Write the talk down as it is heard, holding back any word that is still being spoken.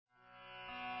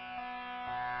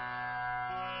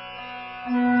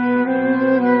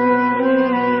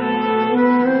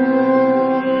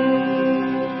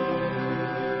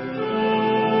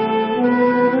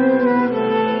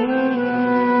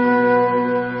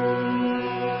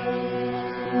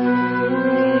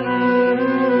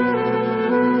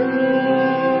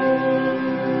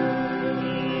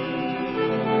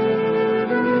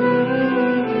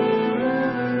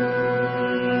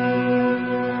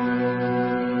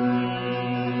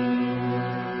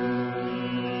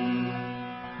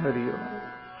Hari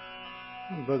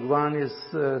Om. Bhagwan is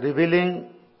revealing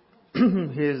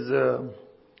his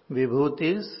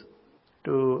vibhutis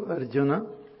to Arjuna,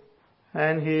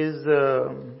 and he is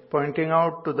pointing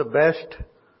out to the best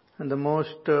and the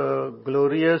most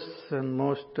glorious and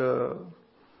most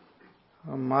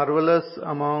marvelous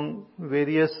among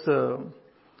various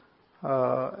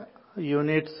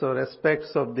units or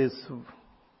aspects of this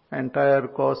entire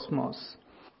cosmos,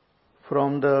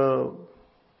 from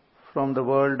the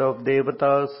world of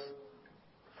Devatas,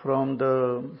 from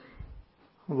the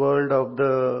world of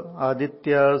the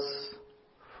Adityas,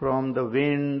 from the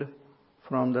wind,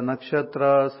 from the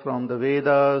nakshatras, from the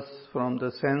Vedas, from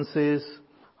the senses.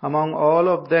 Among all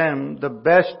of them, the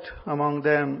best among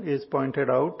them is pointed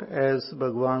out as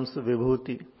Bhagwan's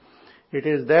Vibhuti. It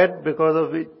is that because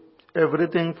of which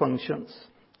everything functions.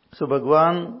 So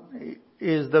Bhagwan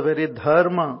is the very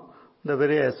dharma, the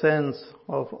very essence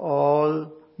of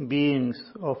all beings,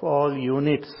 of all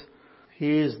units.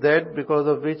 He is that because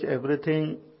of which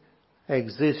everything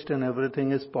exists and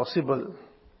everything is possible.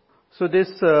 So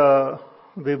these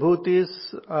vibhutis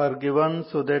are given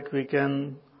so that we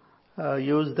can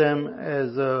use them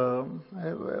as a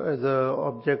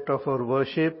object of our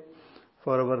worship,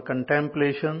 for our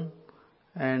contemplation,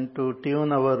 and to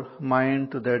tune our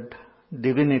mind to that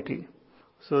divinity.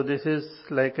 So this is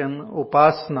like an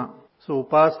upasana. So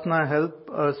upasana help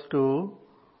us to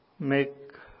make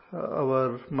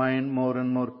our mind more and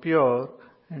more pure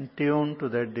and tuned to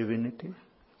that divinity.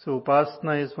 So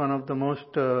upasana is one of the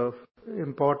most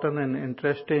important and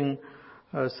interesting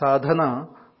sadhana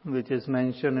which is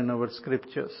mentioned in our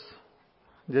scriptures.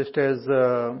 Just as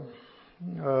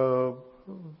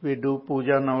we do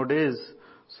puja nowadays,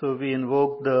 so we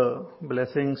invoke the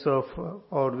blessings of,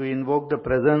 or we invoke the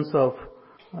presence of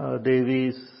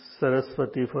Devi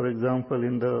Saraswati, for example,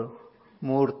 in the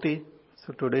Murti.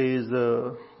 So today is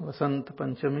Vasant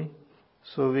Panchami.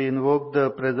 So we invoke the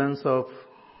presence of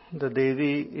the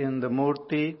Devi in the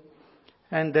Murti,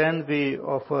 and then we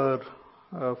offer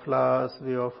flowers,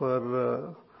 we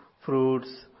offer fruits,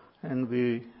 and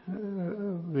we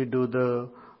do the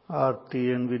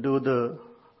arti and we do the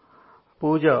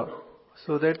puja,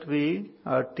 so that we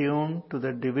are tuned to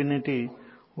the divinity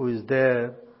who is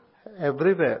there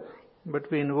everywhere, but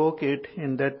we invoke it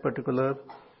in that particular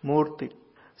Murti.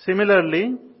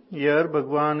 Similarly, here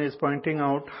Bhagwan is pointing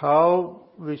out how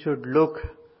we should look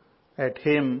at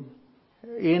him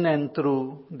in and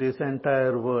through this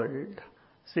entire world.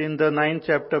 See, in the 9th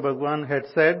chapter, Bhagwan had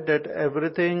said that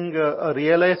everything, a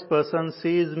realized person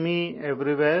sees me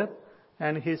everywhere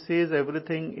and he sees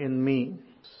everything in me.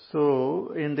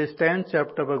 So, in this 10th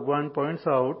chapter, Bhagwan points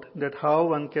out that how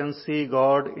one can see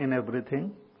God in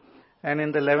everything. And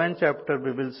in the 11th chapter,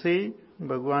 we will see,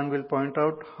 Bhagwan will point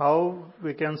out how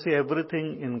we can see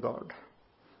everything in God.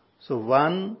 So,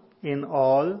 one in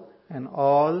all and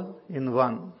all in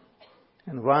one.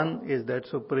 And one is that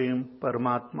supreme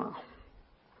Paramatma.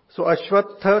 So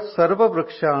Ashwatha Sarva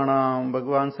Vrikshanam,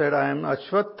 Bhagwan said, I am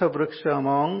Ashwatha Vriksha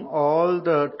among all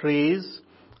the trees.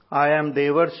 I am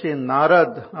Devarshi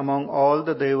Narad among all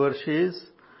the Devarshis.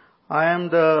 I am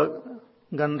the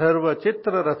Gandharva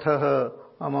Chitra Rathaha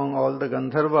among all the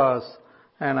Gandharvas.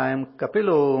 And I am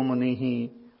Kapilo Munihi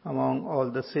among all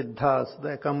the Siddhas,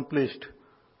 the accomplished,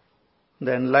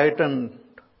 the enlightened.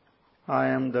 I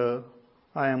am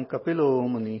Kapilo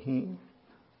Munihi.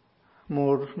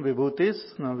 More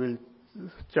vibhutis. Now we'll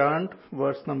chant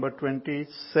verse number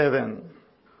 27.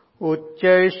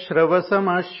 Uchchai Shravasam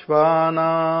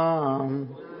Ashvana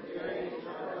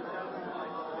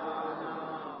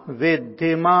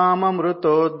Viddhi Mam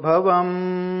Amrutodbhavam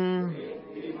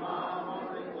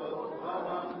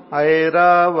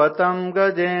Airavatam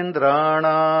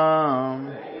Gajendranam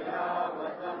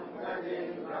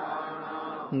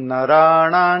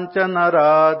Naranancha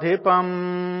Naradhipam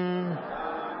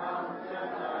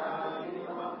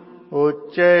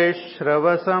Uchchai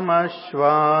Shravasam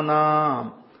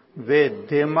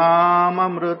Viddhi Mam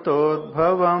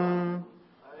Amrutodbhavam.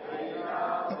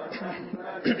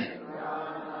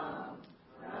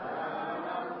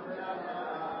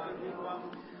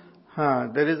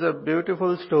 There is a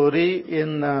beautiful story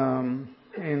in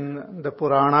the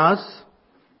Puranas,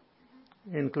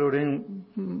 including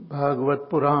Bhagavad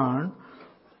Puran,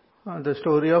 the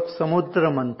story of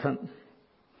Samudra Manthan.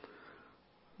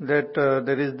 That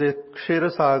there is the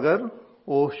Kshirosagar,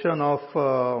 ocean of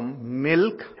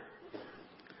milk,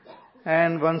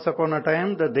 and once upon a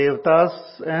time the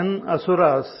Devatas and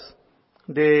Asuras,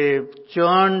 they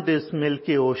churned this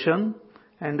milky ocean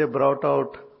and they brought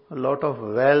out a lot of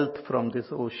wealth from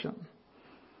this ocean.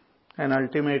 And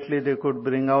ultimately they could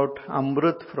bring out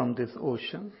Amrit from this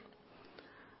ocean.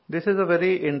 This is a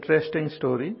very interesting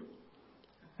story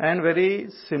and very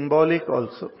symbolic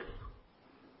also.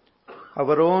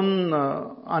 Our own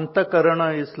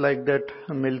Antakarana is like that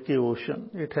milky ocean.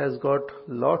 It has got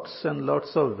lots and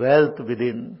lots of wealth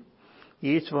within.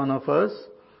 Each one of us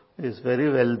is very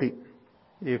wealthy.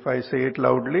 If I say it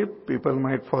loudly, people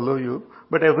might follow you,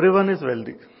 but everyone is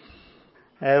wealthy.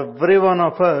 Every one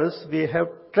of us, we have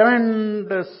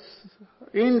tremendous,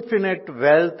 infinite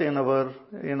wealth in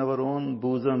our own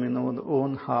bosom, in our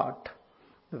own heart.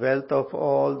 The wealth of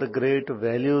all the great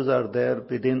values are there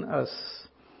within us.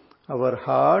 Our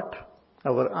heart,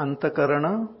 our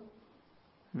Antakarana,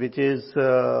 which is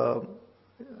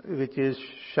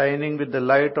shining with the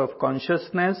light of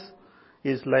consciousness,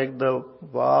 is like the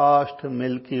vast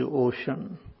milky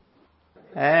ocean.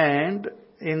 And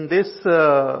in this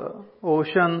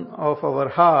ocean of our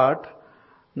heart,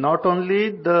 not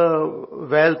only the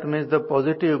wealth, means the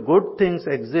positive good things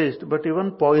exist, but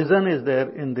even poison is there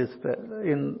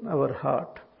in our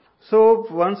heart. So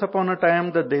once upon a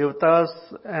time, the Devatas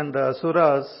and the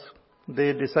Asuras,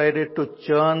 they decided to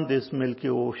churn this milky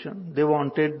ocean. They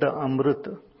wanted the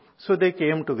Amrita. So they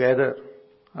came together.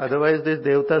 Otherwise, these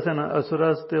Devatas and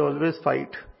Asuras, they always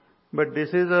fight. But this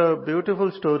is a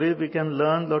beautiful story. We can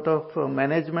learn a lot of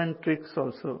management tricks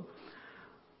also.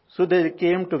 So they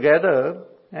came together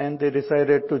and they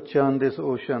decided to churn this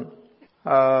ocean.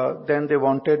 Then they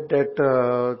wanted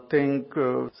that thing,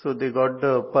 so they got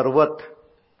the Parvat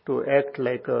to act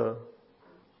like a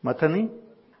Mathani.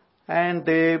 And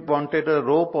they wanted a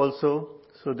rope also.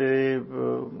 So they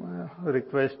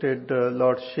requested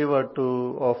Lord Shiva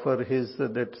to offer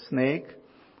that snake,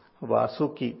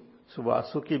 Vasuki. So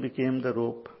Vasuki became the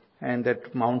rope, and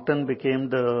that mountain became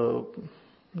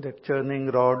that churning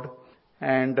rod.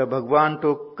 And Bhagwan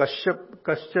took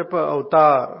Kashyapa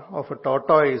avatar of a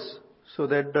tortoise, so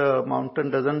that the mountain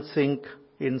doesn't sink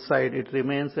inside, it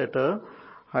remains at a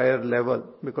higher level,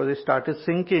 because it started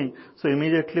sinking. So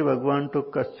immediately Bhagwan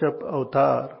took Kashyap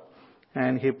avatar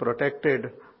and he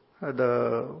protected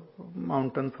the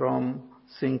mountain from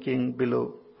sinking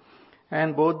below.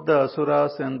 And both the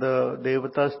Asuras and the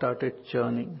Devatas started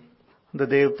churning. The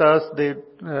Devatas, they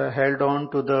held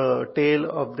on to the tail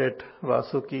of that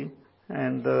Vasuki,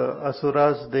 and the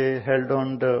Asuras, they held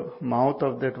on the mouth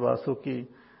of that Vasuki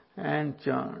and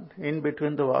churned. In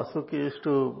between, the Vasuki used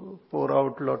to pour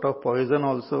out a lot of poison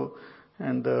also,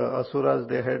 and the Asuras,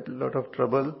 they had a lot of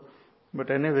trouble. But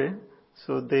anyway,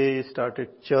 so they started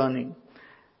churning.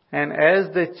 And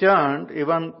as they churned,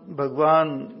 even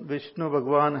Vishnu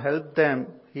Bhagwan helped them.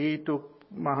 He took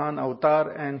Mahan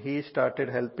Avatar and he started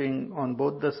helping on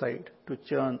both the sides to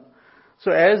churn.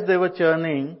 So as they were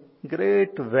churning,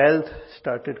 great wealth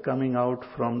started coming out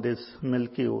from this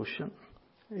milky ocean.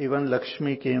 Even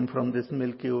Lakshmi came from this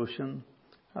milky ocean.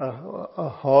 A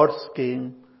horse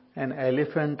came, an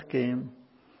elephant came,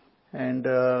 and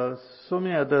so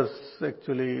many others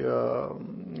actually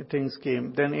things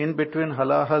came. Then in between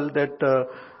halahal,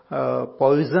 that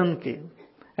poison came.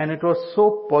 And it was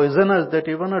so poisonous that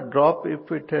even a drop,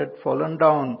 if it had fallen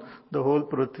down, the whole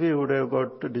Prithvi would have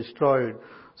got destroyed.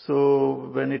 So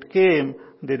when it came,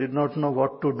 they did not know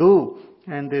what to do,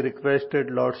 and they requested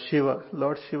Lord Shiva.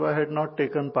 Lord Shiva had not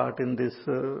taken part in this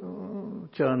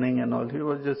churning and all. He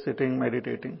was just sitting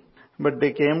meditating. But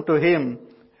they came to him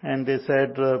and they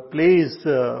said, please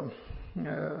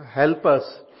help us.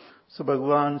 So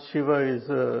Bhagwan Shiva is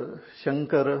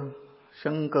Shankara,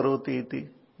 Shankaroti iti.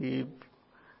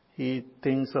 He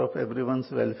thinks of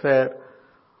everyone's welfare.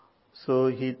 So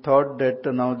he thought that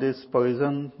now this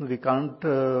poison, we can't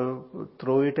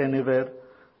throw it anywhere.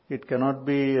 It cannot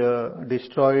be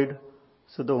destroyed.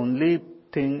 So the only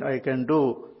thing I can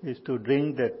do is to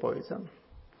drink that poison.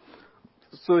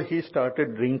 So he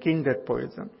started drinking that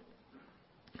poison.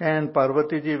 And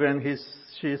Parvati ji, when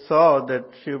she saw that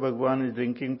Shiva Bhagwan is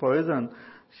drinking poison,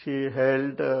 she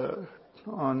held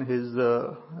on his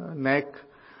neck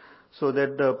so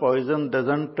that the poison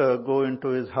doesn't go into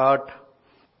his heart.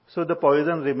 So the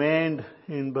poison remained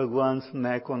in Bhagwan's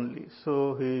neck only.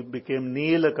 So he became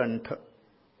Neelakantha.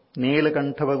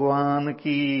 Neelakantha Bhagwan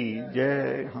ki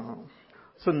jai.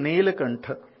 So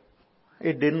Neelakantha,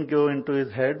 it didn't go into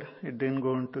his head, it didn't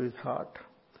go into his heart.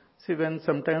 See,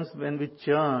 sometimes when we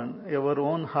churn our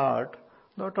own heart,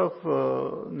 lot of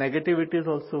negativities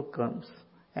also comes.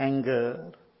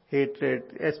 Anger, hatred,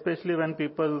 especially when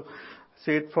people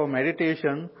sit for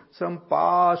meditation, some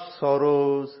past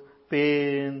sorrows,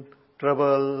 pain,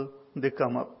 trouble, they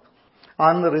come up.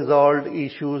 Unresolved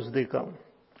issues, they come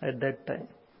at that time.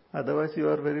 Otherwise you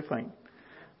are very fine.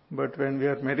 But when we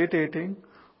are meditating,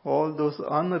 all those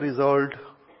unresolved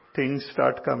things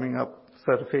start coming up,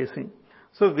 surfacing.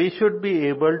 So we should be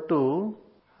able to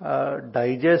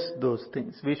digest those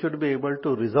things. We should be able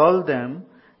to resolve them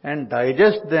and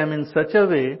digest them in such a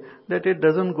way that it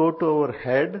doesn't go to our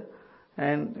head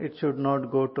and it should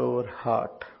not go to our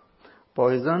heart.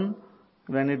 Poison,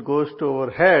 when it goes to our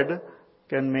head,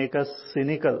 can make us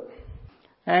cynical.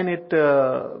 And it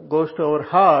goes to our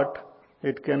heart,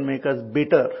 it can make us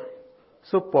bitter.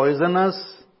 So poisonous,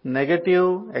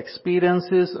 negative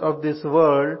experiences of this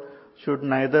world should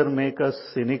neither make us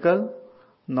cynical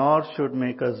nor should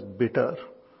make us bitter.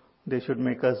 They should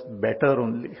make us better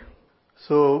only.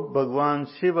 So Bhagwan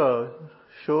Shiva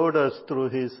showed us through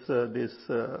his this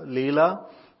Leela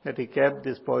that he kept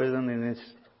this poison in his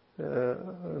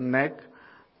neck,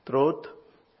 throat,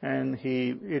 and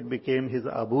it became his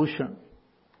abhushan.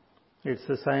 It's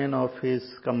a sign of his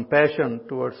compassion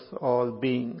towards all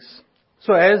beings.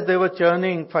 So as they were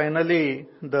churning, finally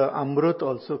the Amrut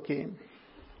also came.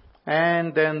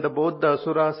 And then both the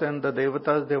Asuras and the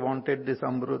Devatas, they wanted this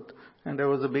Amrut. And there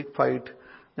was a big fight.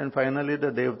 Then finally the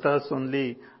Devatas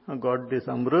only got this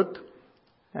Amrut.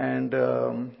 And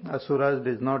Asuras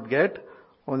did not get.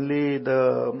 Only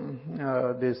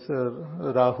this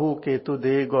Rahu, Ketu,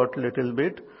 they got little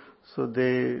bit. So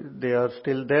they are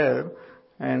still there.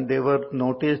 And they were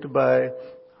noticed by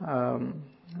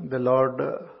the Lord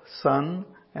Sun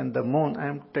and the Moon. I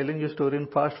am telling you story in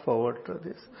fast forward to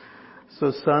this.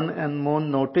 So Sun and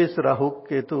Moon noticed Rahu,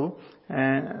 Ketu,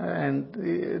 and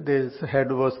this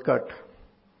head was cut.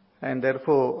 And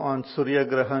therefore on Surya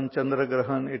Grahan, Chandra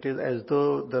Grahan, it is as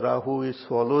though the Rahu is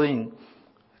swallowing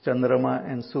Chandrama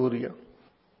and Surya.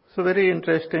 So very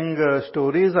interesting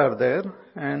stories are there,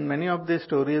 and many of these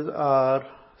stories are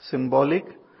symbolic.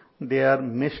 They are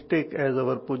mystic, as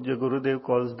our Pujya Gurudev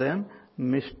calls them,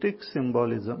 mystic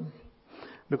symbolism.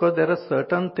 Because there are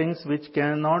certain things which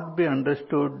cannot be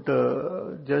understood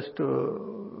just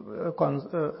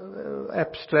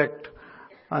abstract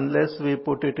unless we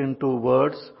put it into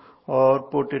words or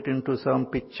put it into some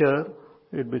picture.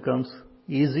 It becomes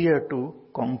easier to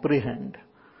comprehend.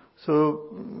 So,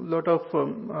 lot of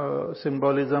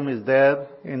symbolism is there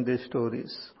in these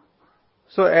stories.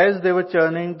 So as they were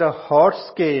churning, the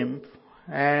horse came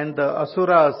and the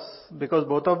Asuras, because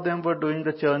both of them were doing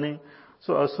the churning,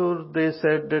 so Asur, they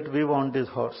said that we want this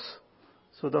horse.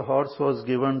 So the horse was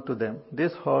given to them.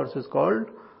 This horse is called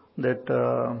that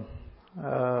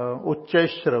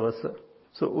Uchchaishravasa.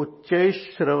 So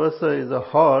Uchchaishravasa is a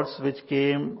horse which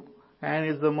came and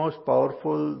is the most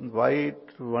powerful, white,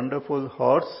 wonderful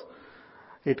horse.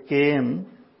 It came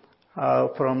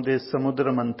from this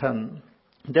Samudra Manthan.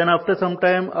 Then after some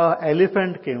time, an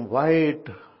elephant came, white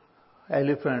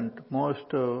elephant,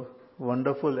 most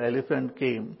wonderful elephant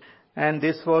came. And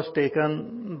this was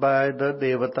taken by the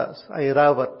Devatas,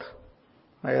 Airavat.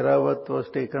 Airavat was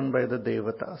taken by the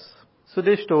Devatas. So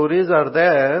these stories are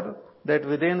there that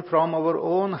within from our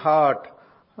own heart,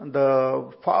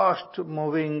 the fast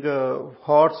moving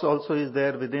horse also is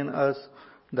there within us.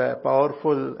 The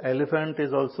powerful elephant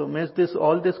is also,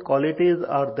 all these qualities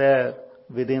are there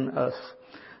within us.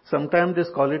 Sometimes these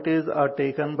qualities are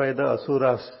taken by the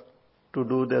Asuras to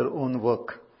do their own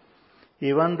work.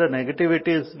 Even the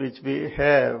negativities which we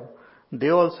have, they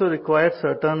also require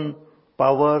certain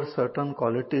power, certain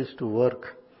qualities to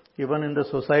work. Even in the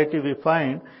society we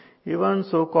find, even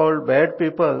so-called bad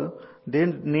people, they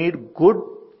need good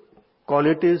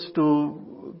qualities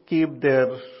to keep their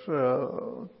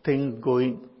things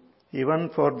going. Even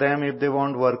for them, if they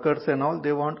want workers and all,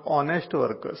 they want honest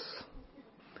workers.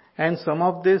 And some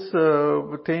of these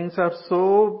things are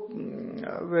so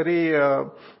very,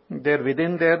 they're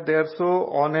within there, they are so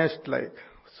honest, like,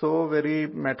 so very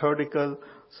methodical,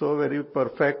 so very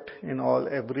perfect in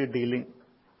every dealing.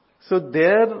 So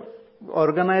their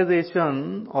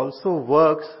organization also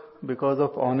works because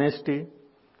of honesty,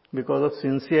 because of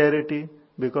sincerity,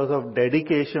 because of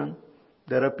dedication.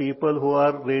 There are people who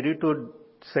are ready to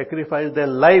sacrifice their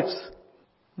lives.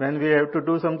 When we have to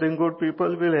do something good,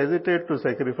 people will hesitate to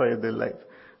sacrifice their life.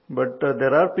 But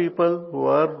there are people who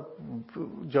are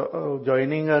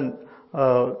joining a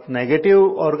negative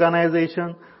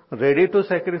organization, ready to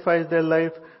sacrifice their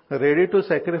life, ready to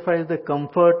sacrifice their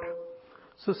comfort.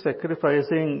 So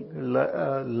sacrificing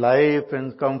life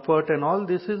and comfort and all,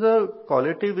 this is a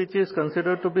quality which is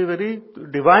considered to be very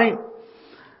divine.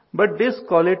 But these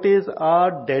qualities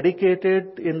are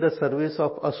dedicated in the service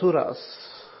of Asuras.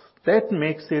 That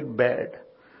makes it bad.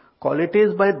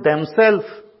 Qualities by themselves,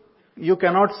 you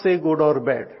cannot say good or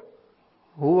bad.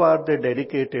 Who are they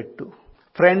dedicated to?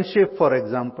 Friendship, for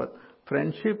example.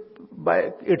 Friendship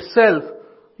by itself,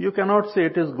 you cannot say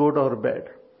it is good or bad.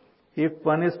 If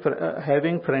one is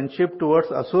having friendship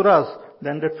towards Asuras,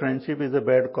 then that friendship is a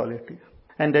bad quality.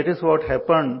 And that is what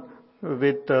happened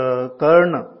with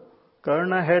Karna.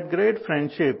 Karna had great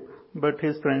friendship, but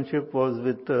his friendship was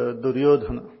with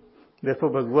Duryodhana. Therefore,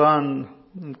 Bhagwan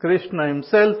Krishna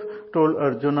himself told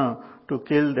Arjuna to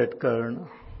kill that Karna.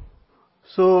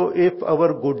 So, if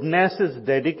our goodness is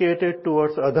dedicated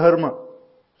towards adharma,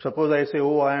 suppose I say,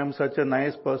 oh, I am such a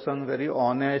nice person, very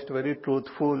honest, very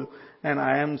truthful, and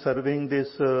I am serving this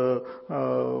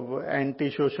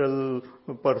antisocial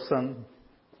person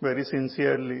very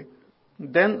sincerely,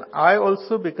 then I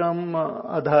also become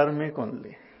adharmic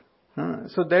only.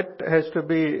 So that has to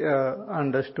be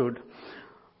understood.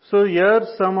 So here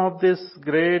some of these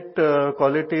great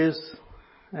qualities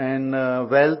and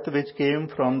wealth which came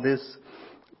from this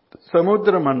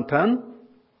Samudra Manthan,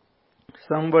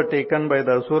 some were taken by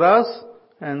the Asuras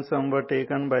and some were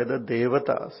taken by the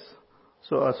Devatas.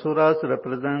 So Asuras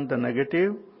represent the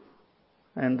negative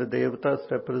and the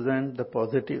Devatas represent the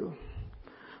positive.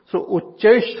 So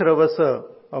Uchcheshravasa,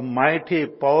 a mighty,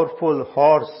 powerful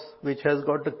horse which has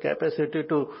got the capacity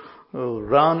to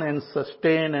run and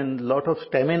sustain and lot of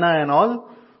stamina and all,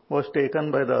 was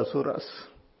taken by the Asuras.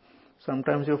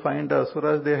 Sometimes you find the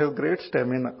Asuras, they have great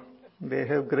stamina. They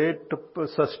have great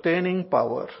sustaining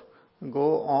power.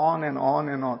 Go on and on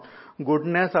and on.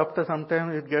 Goodness, after some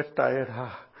time it gets tired.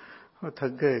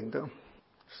 Thak gaye ekdam.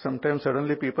 Sometimes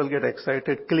suddenly people get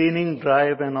excited. Cleaning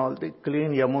drive and all. They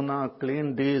clean Yamuna,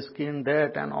 clean this, clean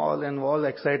that and all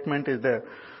excitement is there.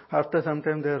 After some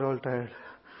time they are all tired.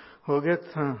 Ho gaya,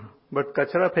 but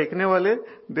kachra fenkne wale,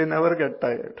 they never get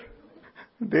tired.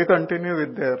 They continue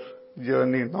with their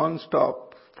journey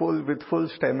non-stop, with full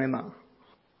stamina.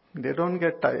 They don't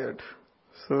get tired.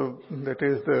 So that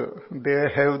is they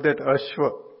have that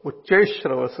ashwa,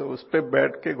 उच्चैश्रवस, उस पे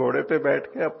बैठ के, घोड़े पे बैठ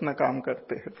के अपना काम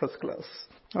करते हैं फर्स्ट क्लास.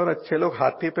 और अच्छे लोग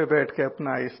हाथी पे बैठ के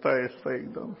अपना आहिस्ता आहिस्ता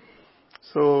एकदम.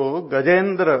 So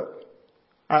Gajendra,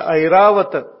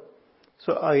 Airavata.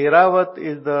 So Airavata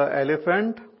is the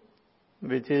elephant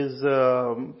which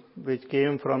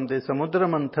came from the Samudra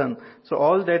Manthan. So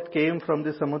all that came from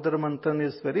the Samudra Manthan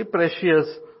is very precious,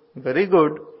 very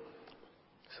good.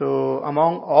 So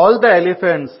among all the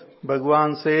elephants,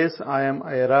 Bhagwan says, I am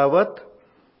Airavat,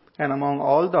 and among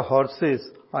all the horses,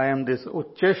 I am this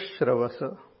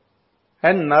Uchcheshravasa.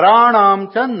 And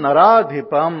Naranam cha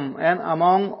Naradhipam, and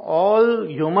among all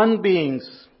human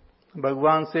beings,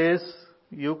 Bhagwan says,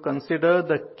 you consider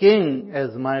the king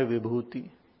as my Vibhuti.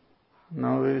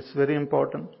 Now it's very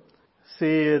important.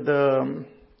 See, the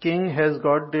king has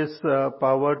got this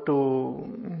power to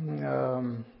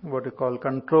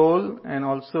control, and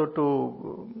also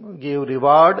to give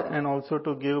reward and also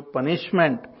to give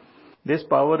punishment. This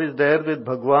power is there with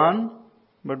Bhagwan,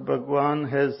 but Bhagwan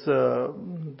has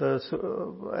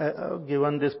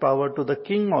given this power to the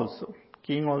king also.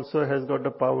 King also has got the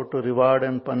power to reward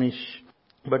and punish.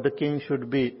 But the king should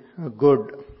be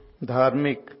good,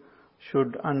 dharmic,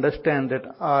 should understand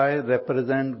that I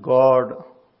represent God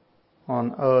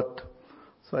on earth.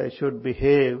 So I should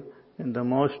behave in the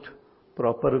most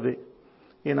proper way.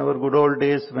 In our good old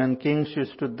days, when kings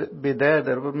used to be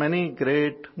there were many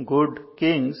great, good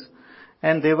kings,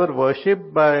 and they were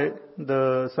worshipped by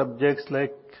the subjects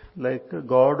like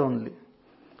God only.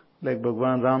 Like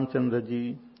Bhagwan Ramchandra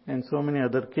ji and so many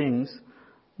other kings.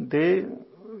 They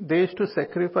used to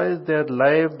sacrifice their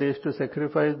life, they used to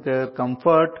sacrifice their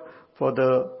comfort for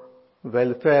the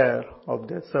welfare of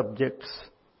their subjects,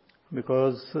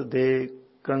 because they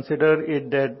consider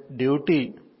it their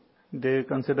duty, they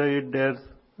consider it their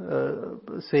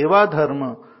seva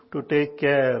dharma to take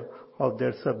care of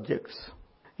their subjects.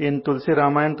 In Tulsi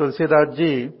Ramayana, Tulsidas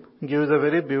ji gives a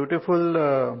very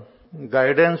beautiful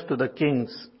guidance to the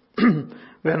kings. When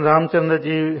Ramchandra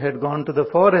ji had gone to the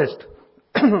forest,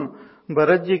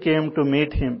 Bharat ji came to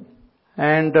meet him,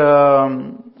 and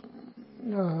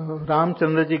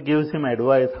Ramchandra ji gives him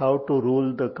advice how to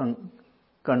rule the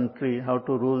country, how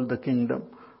to rule the kingdom.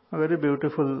 A very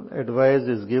beautiful advice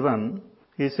is given.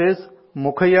 He says,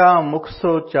 Mukhya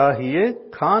mukso chahiye,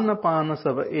 khan pan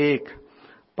sab ek,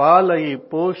 palai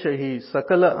poshahi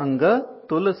sakala anga,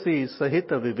 tulsi sahit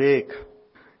vivek.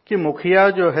 कि मुखिया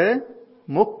जो है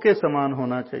मुख के समान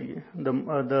होना चाहिए.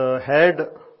 The head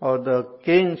or the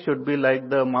king should be like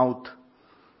the mouth.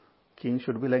 King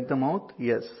should be like the mouth?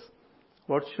 Yes.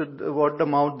 What the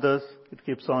mouth does? It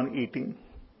keeps on eating.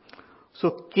 So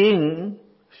king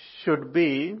should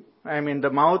be, the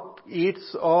mouth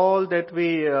eats all that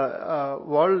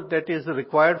all that is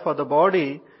required for the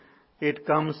body. It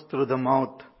comes through the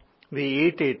mouth. We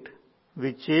eat it,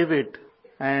 we chew it,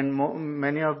 and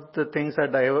many of the things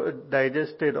are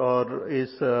digested or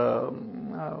is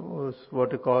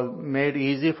what you call made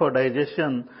easy for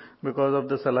digestion because of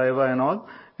the saliva and all,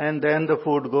 and then the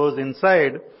food goes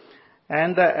inside,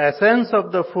 and the essence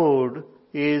of the food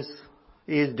is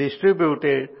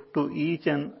distributed to each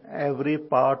and every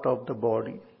part of the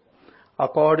body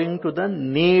according to the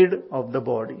need of the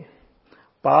body.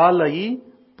 Palayi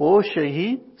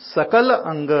poshahi sakal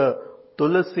anga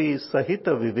tulsi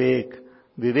sahita vivek.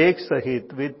 Vivek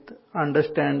sahit, with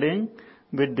understanding,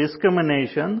 with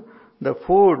discrimination, the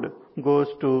food goes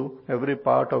to every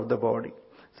part of the body.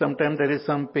 Sometimes there is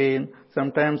some pain,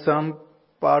 sometimes some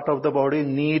part of the body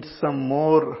needs some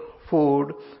more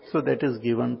food, so that is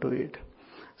given to it.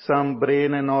 Some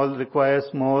brain and all requires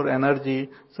more energy,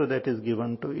 so that is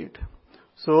given to it.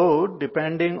 So,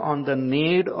 depending on the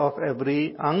need of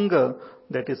every anga,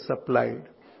 that is supplied.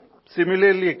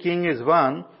 Similarly, a king is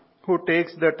one who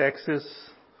takes the taxes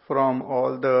from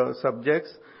all the subjects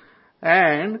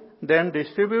and then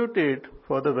distribute it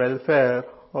for the welfare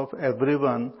of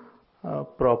everyone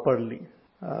properly,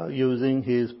 using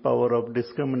his power of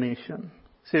discrimination.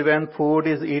 See, when food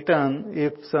is eaten,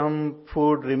 if some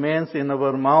food remains in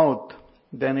our mouth,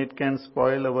 then it can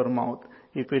spoil our mouth.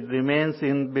 If it remains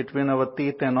in between our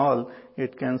teeth and all,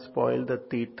 it can spoil the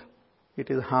teeth. It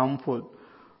is harmful.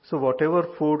 So whatever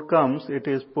food comes, it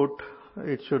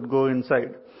should go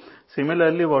inside.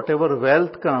 Similarly, whatever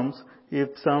wealth comes, if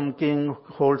some king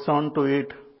holds on to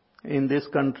it in this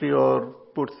country or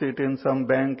puts it in some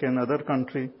bank in other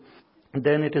country,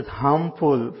 then it is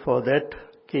harmful for that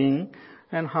king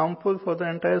and harmful for the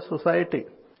entire society.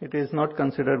 It is not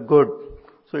considered good.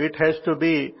 So it has to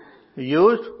be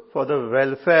used for the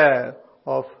welfare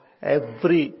of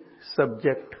every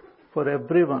subject, for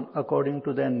everyone according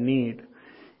to their need.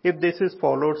 If this is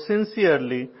followed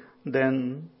sincerely,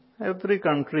 then every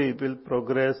country will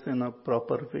progress in a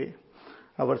proper way.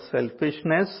 Our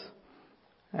selfishness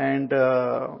and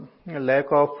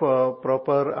lack of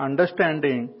proper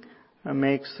understanding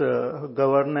makes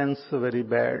governance very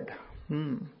bad.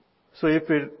 So if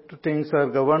things are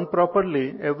governed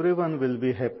properly, everyone will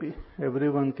be happy.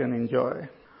 Everyone can enjoy.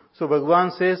 So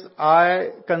Bhagavan says, I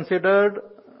considered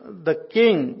the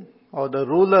king or the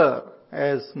ruler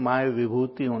as my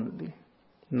vibhuti only.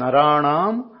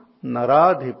 Naranam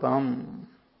Naradhipam.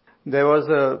 There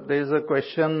is a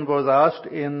question was asked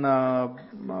in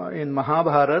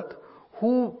Mahabharata,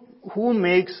 who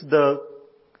makes the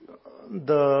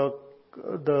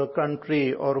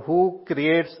country or who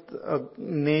creates a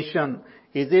nation?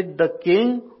 Is it the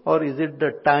king or is it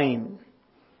the time?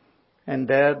 And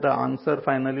there the answer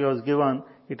finally was given,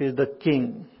 it is the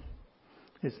king.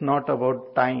 It's not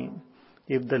about time.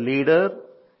 If the leader,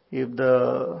 if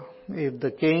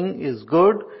the king is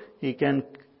good, he can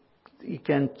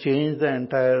change the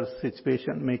entire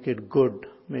situation, make it good,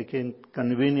 make it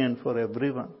convenient for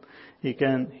everyone. He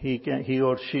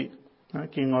or she,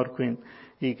 king or queen,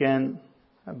 he can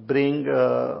bring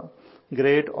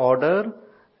great order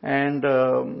and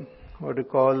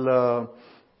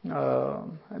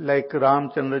like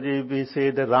Ramchandraji, we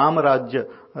say the Ram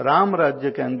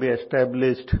Rajya can be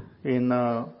established in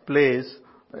a place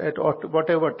at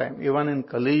whatever time, even in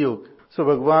Kali Yuga. So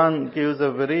Bhagavan gives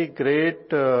a very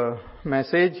great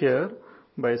message here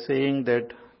by saying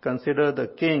that consider the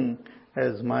king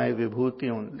as my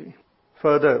vibhuti only.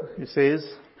 Further, he says,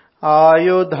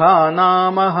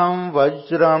 Ayudhanamaham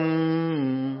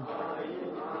vajram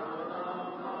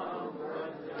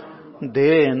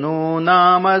Dhenu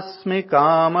namasmi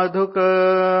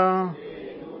kamadhuka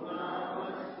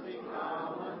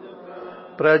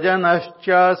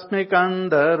Prajanaschasmi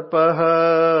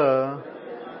kandarpaha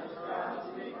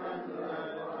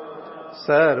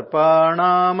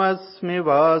Sarpanamasmi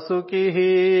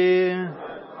vasukihi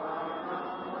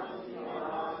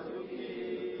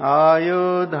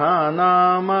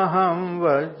Ayudhanamaham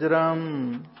vajram.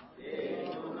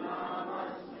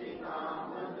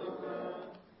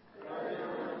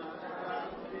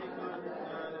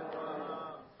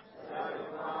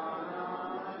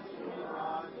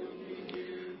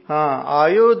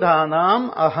 Ayudhanam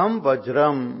aham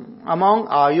vajram. Among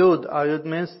ayud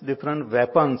means different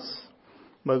weapons.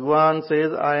 Bhagavan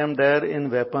says, I am there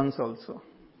in weapons also.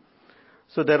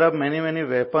 So there are many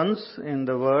weapons in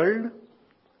the world,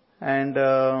 and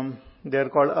they are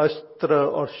called astra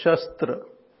or shastra.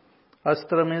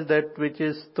 Astra means that which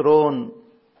is thrown.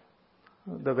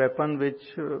 The weapon which,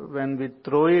 when we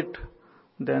throw it,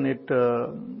 then it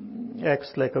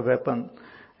acts like a weapon.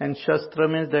 And shastra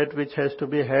means that which has to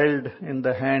be held in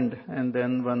the hand and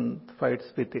then one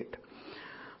fights with it.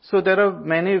 So there are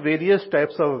many various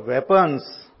types of weapons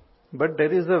But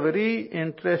there is a very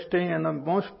interesting and a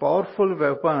most powerful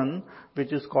weapon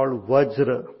which is called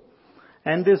Vajra.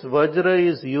 And this Vajra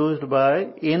is used by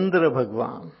Indra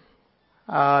Bhagwan.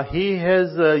 He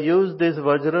has used this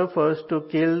Vajra first to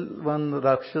kill one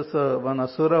Rakshasa, one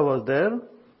Asura was there.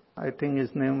 I think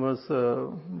his name was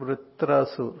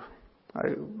Vritrasur.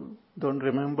 I don't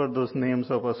remember those names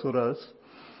of Asuras,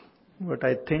 but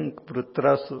I think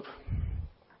Vritrasur.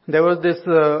 There was this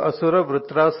Asura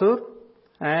Vritrasur,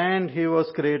 and he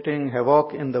was creating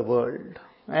havoc in the world.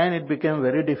 And it became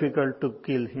very difficult to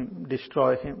kill him,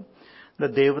 destroy him. The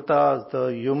Devatas,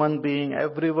 the human being,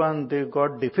 everyone, they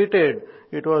got defeated.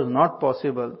 It was not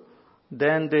possible.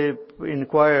 Then they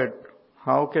inquired,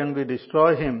 how can we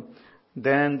destroy him?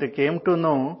 Then they came to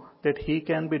know that he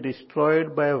can be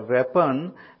destroyed by a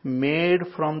weapon made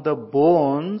from the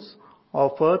bones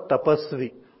of a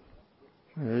tapasvi.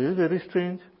 It is very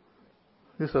strange.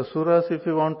 These asuras, if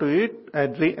you want to eat,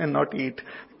 and not eat,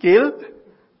 kill,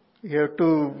 you have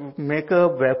to make a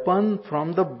weapon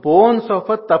from the bones of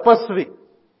a tapasvi.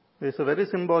 It's very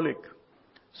symbolic.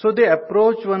 So they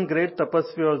approached one great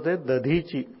tapasvi was there,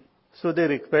 Dadhichi. So they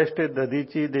requested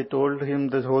Dadhichi, they told him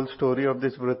the whole story of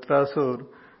this Vritrasur,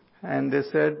 and they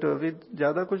said, "We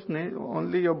jada kuch nahi,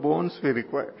 only your bones we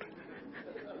require."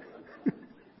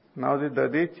 Now the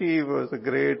Dadhichi was a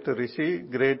great rishi,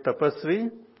 great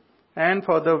tapasvi, and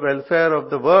for the welfare of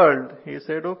the world, he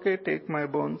said, "Okay, take my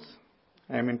bones."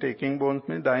 I mean, taking bones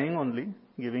means dying only,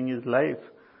 giving his life.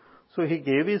 So he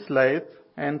gave his life,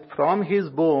 and from his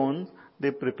bones,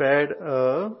 they prepared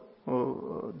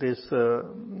this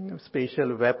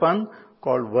special weapon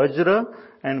called Vajra,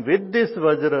 and with this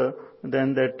Vajra,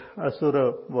 then that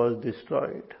Asura was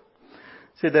destroyed.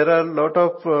 See, there are a lot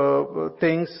of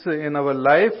things in our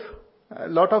life, a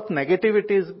lot of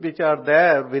negativities which are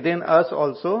there within us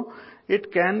also.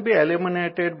 It can be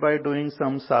eliminated by doing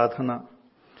some sadhana.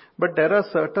 But there are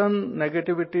certain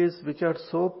negativities which are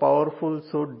so powerful,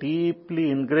 so deeply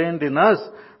ingrained in us,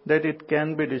 that it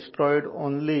can be destroyed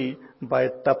only by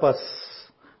tapas,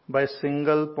 by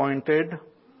single-pointed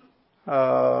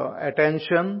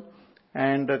attention,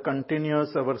 and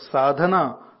continuous our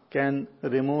sadhana can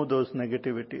remove those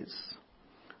negativities.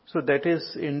 So that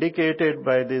is indicated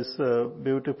by this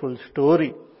beautiful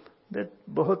story, that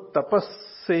bahut tapas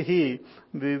se hi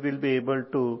we will be able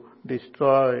to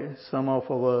destroy some of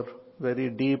our very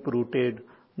deep-rooted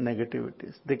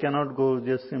negativities. They cannot go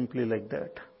just simply like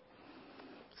that.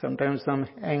 Sometimes some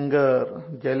anger,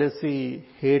 jealousy,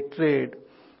 hatred,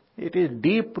 it is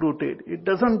deep-rooted. It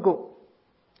doesn't go.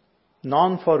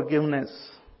 Non-forgiveness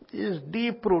is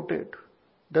deep-rooted.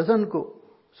 Doesn't go.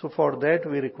 So for that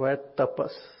we require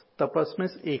tapas. Tapas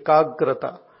means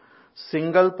ekagrata,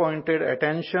 single-pointed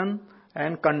attention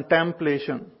and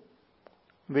contemplation,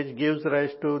 which gives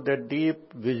rise to that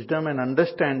deep wisdom and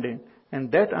understanding,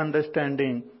 and that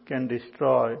understanding can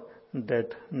destroy that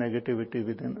negativity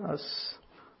within us.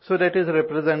 So that is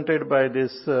represented by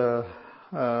this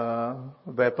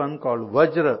weapon called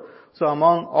Vajra. So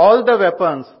among all the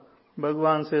weapons,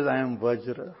 Bhagavan says, I am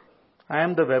Vajra. I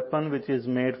am the weapon which is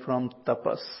made from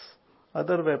tapas.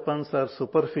 Other weapons are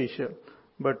superficial,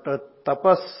 but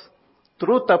tapas,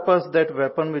 through tapas, that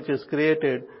weapon which is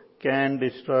created can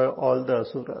destroy all the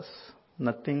asuras.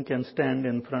 Nothing can stand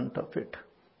in front of it.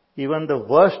 Even the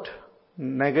worst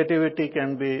negativity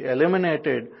can be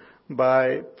eliminated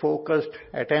by focused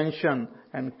attention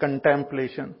and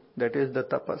contemplation. That is the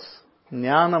tapas.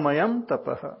 Jnanamayam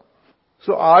tapaha.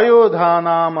 So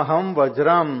ayodhanam aham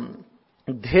vajram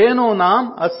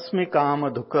dhenunam asmi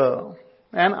kamadhuka.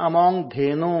 And among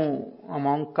dhenu,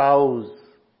 among cows,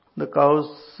 the cows,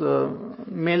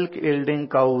 milk yielding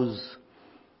cows.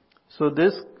 So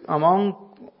this, among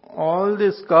all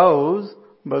these cows,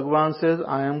 Bhagavan says,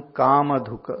 I am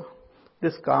Kamadhuka.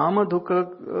 This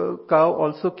Kamadhuka cow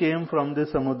also came from the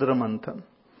Samudra Manthan.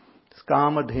 It's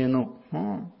Kamadhenu.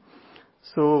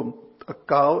 So a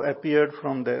cow appeared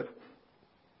from there.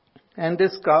 And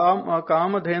this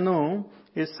Kamadhenu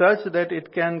is such that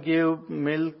it can give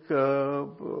milk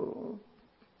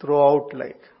throughout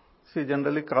like. See,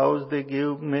 generally cows, they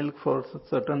give milk for a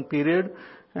certain period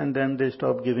and then they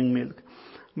stop giving milk.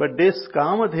 But this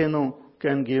Kamadhenu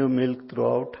can give milk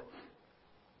throughout.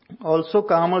 Also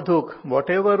Kamadhuk,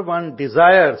 whatever one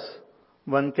desires,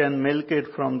 one can milk it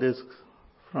from this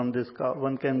cow.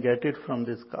 One can get it from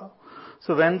this cow.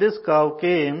 So when this cow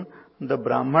came, the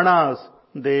Brahmanas,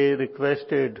 they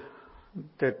requested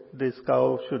that this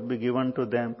cow should be given to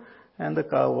them, and the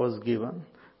cow was given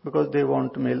because they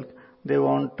want milk. They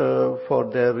want for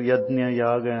their yajna,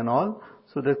 yaga and all.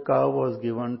 So the cow was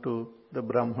given to the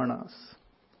Brahmanas.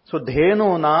 So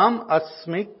dhenunam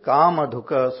asmi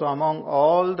kamadhuka. So among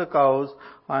all the cows,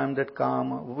 I am that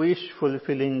kama, wish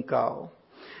fulfilling cow.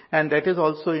 And that is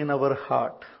also in our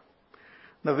heart.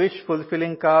 The wish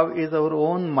fulfilling cow is our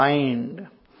own mind.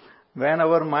 When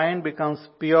our mind becomes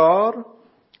pure,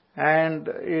 and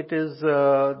it is,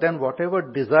 then whatever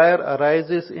desire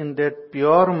arises in that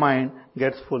pure mind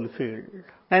gets fulfilled.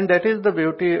 And that is the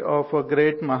beauty of a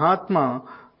great Mahatma,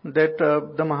 that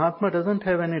the Mahatma doesn't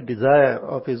have any desire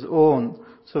of his own.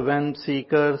 So when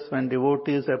seekers, when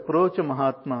devotees approach a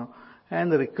Mahatma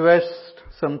and request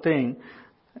something,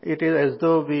 it is as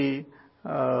though we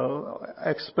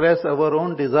express our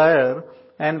own desire,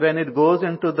 and when it goes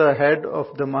into the head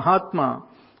of the Mahatma,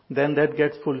 then that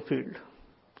gets fulfilled.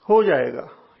 हो जाएगा.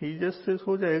 He just says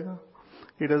हो जाएगा.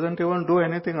 He doesn't even do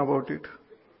anything about it.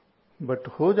 But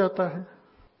हो जाता है.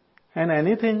 And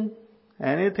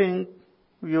anything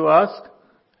you ask,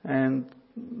 and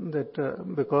that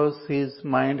because his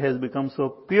mind has become so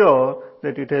pure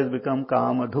that it has become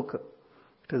Kamadhuka.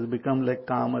 It has become like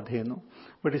Kamadhenu.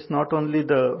 But it's not only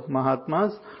the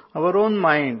Mahatmas, our own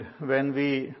mind, when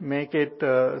we make it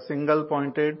single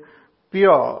pointed,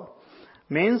 pure,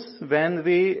 means when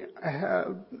we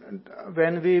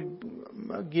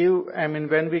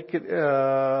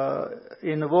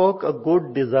invoke a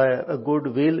good desire, a good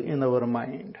will in our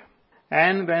mind,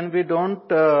 and when we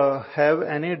don't have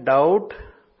any doubt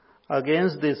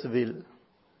against this will,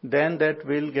 then that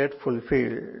will get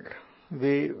fulfilled.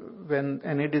 When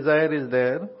any desire is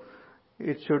there,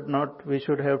 we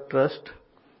should have trust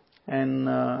and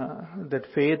that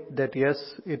faith that yes,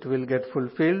 it will get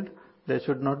fulfilled. There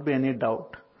should not be any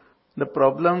doubt. The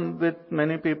problem with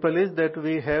many people is that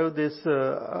we have this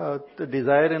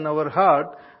desire in our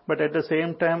heart, but at the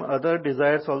same time other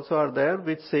desires also are there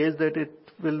which says that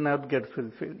it will not get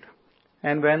fulfilled.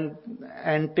 And when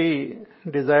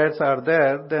anti-desires are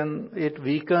there, then it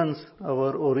weakens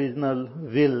our original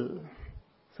will.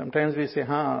 Sometimes we say,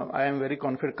 I am very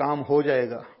confident, काम हो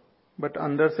जाएगा. But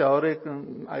अंदर से और एक,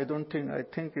 I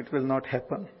think it will not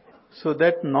happen. So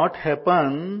that not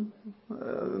happen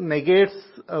negates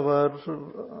our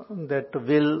that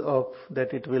will of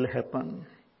that it will happen.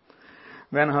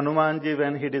 When Hanumanji,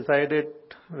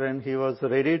 when he was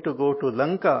ready to go to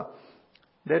Lanka,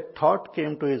 that thought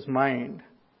came to his mind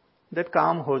that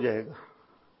काम हो जाएगा.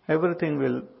 Everything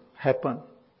will happen.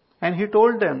 And he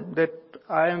told them that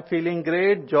I am feeling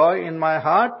great joy in my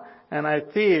heart and I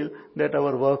feel that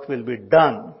our work will be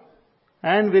done.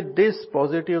 And with this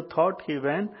positive thought he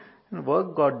went and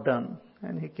work got done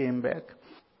and he came back.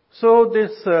 So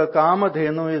this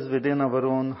Kamadhenu is within our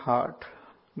own heart.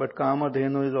 But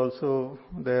Kamadhenu is also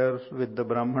there with the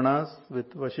Brahmanas, with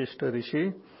Vashishta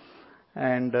Rishi,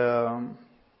 and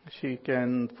she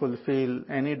can fulfill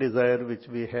any desire which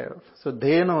we have. So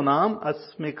Dhenunam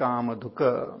asmi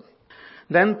Kamadhuka.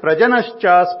 Then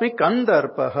Prajanaschasmi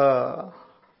Kandarpaha.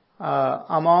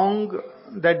 Among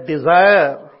that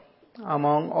desire,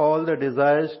 among all the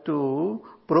desires to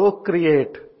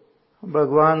procreate,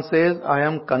 Bhagavan says, I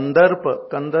am Kandarpa.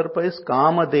 Kandarpa is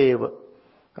Kamadeva.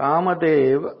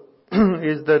 Kamadeva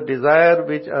is the desire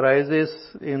which arises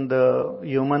in the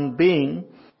human being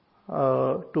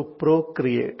to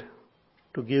procreate,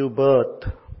 to give birth.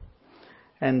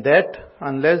 And that,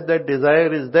 unless that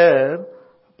desire is there,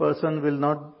 a person will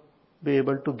not be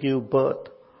able to give birth.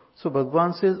 So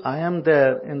Bhagavan says, I am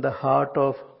there in the heart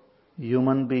of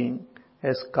human being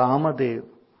as Kamadev,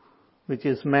 which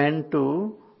is meant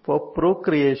for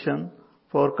procreation,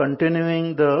 for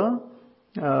continuing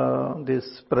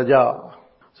this praja.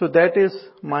 So that is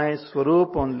my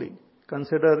Swarup only.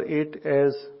 Consider it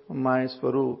as my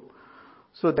Swarup.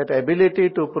 So that ability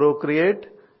to procreate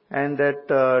and that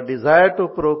desire to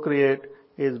procreate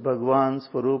is Bhagavan's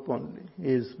Swarup only,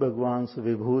 is Bhagavan's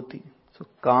Vibhuti. So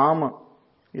Kama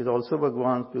is also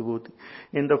Bhagavan's Vibhuti.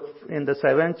 In the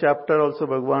 7th chapter also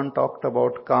Bhagavan talked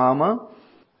about Kama.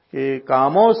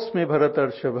 Kamosmi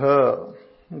Bharatarshava.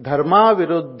 Dharma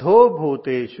viruddho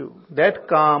bhuteshu. That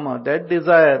Kama, that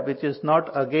desire which is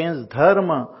not against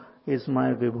Dharma is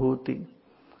my Vibhuti.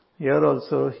 Here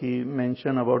also he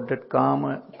mentioned about that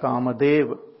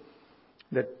Kamadev.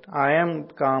 That I am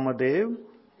Kamadev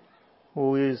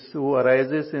who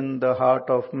arises in the heart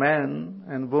of man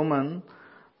and woman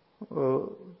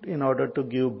in order to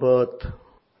give birth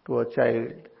to a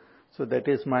child. So that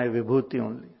is my Vibhuti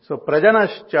only. So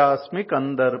Prajanaschasmi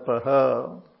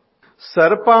Kandarpaha.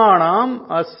 Sarpanam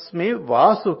asmi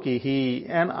Vasukihi.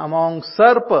 And among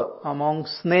Sarpa, among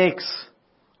snakes,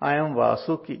 I am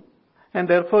Vasuki. And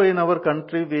therefore in our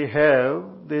country we have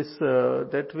this,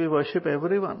 that we worship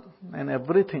everyone and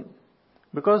everything.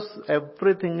 Because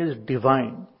everything is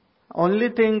divine. Only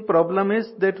thing problem is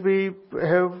that we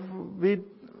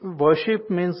worship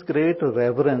means great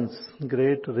reverence,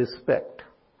 great respect.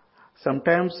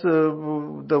 Sometimes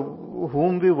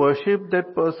whom we worship,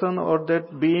 that person or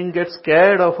that being gets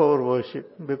scared of our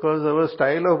worship, because our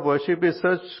style of worship is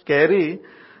such scary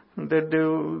that they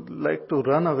would like to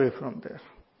run away from there.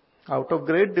 Out of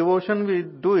great devotion we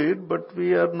do it, but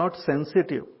we are not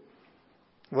sensitive.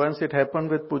 Once it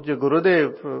happened with Pujya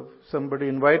Gurudev, somebody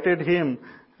invited him,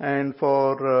 and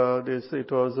for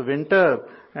it was winter,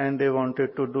 and they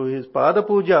wanted to do his Pada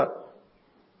Puja.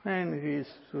 And he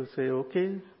used to say,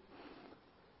 okay.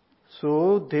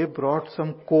 So they brought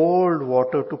some cold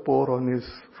water to pour on his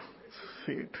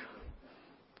feet.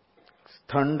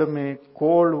 Thand mein,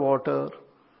 cold water.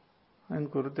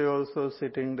 And Gurudev also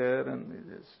sitting there, and he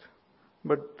just...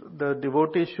 But the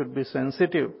devotees should be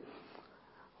sensitive.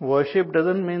 Worship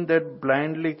doesn't mean that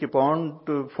blindly keep on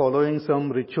to following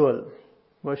some ritual.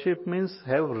 Worship means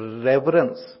have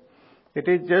reverence. It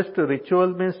is just a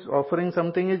ritual, means offering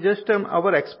something is just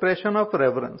our expression of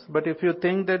reverence. But if you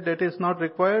think that that is not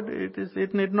required,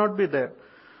 it need not be there.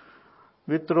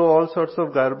 We throw all sorts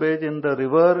of garbage in the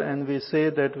river and we say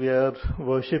that we are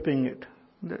worshipping it.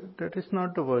 That is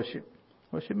not the worship.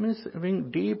 Worship means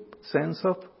having deep sense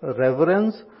of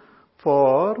reverence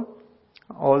for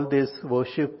all these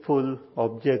worshipful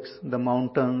objects, the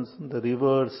mountains, the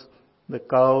rivers, the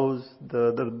cows,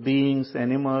 the other beings,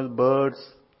 animal, birds,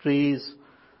 trees.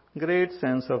 Great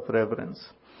sense of reverence.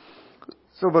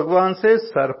 So Bhagavan says,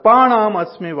 Sarpanam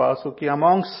asmi Vasuki.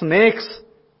 Among snakes,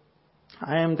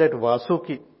 I am that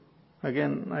Vasuki.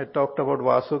 Again, I talked about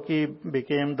Vasuki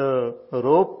became the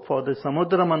rope for the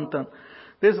Samudra Manthan.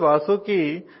 This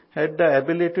Vasuki had the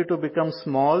ability to become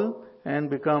small and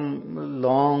become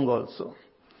long also.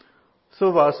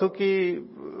 So Vasuki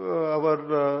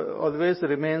always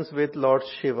remains with Lord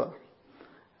Shiva.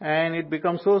 And it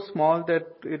becomes so small that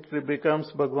it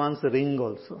becomes Bhagwan's ring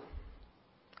also.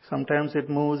 Sometimes it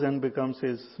moves and becomes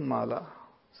his mala.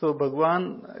 So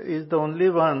Bhagwan is the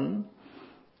only one,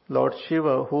 Lord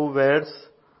Shiva, who wears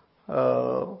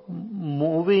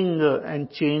moving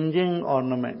and changing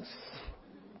ornaments.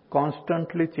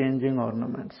 Constantly changing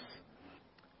ornaments.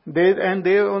 They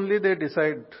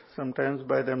decide sometimes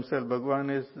by themselves. Bhagwan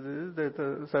is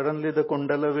that suddenly the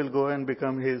kundala will go and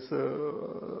become his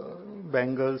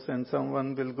bangles, and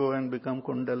someone will go and become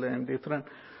kundala, and different.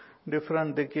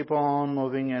 They keep on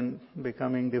moving and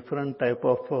becoming different type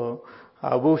of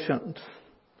abhushan.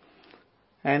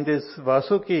 And this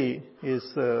Vasuki is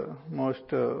most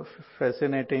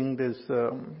fascinating. This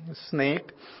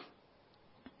snake.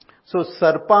 So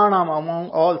Sarpanam,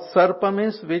 among all, Sarpa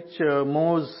means which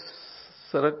moves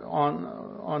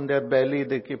on their belly,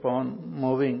 they keep on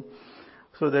moving.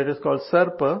 So that is called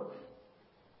Sarpa.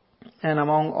 And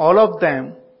among all of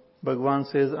them, Bhagavan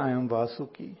says, I am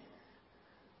Vasuki.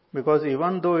 Because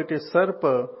even though it is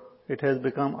Sarpa, it has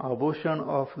become Abhushan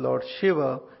of Lord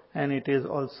Shiva, and it is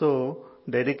also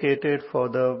dedicated for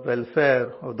the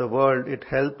welfare of the world. It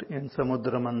helped in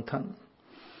Samudra Manthan.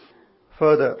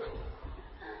 Further,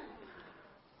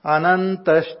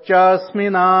 Anantaschasmi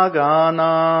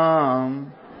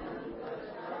naganam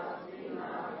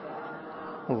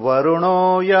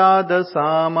Varuno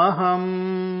yadasamaham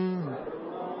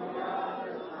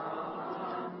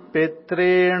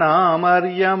Pitreenam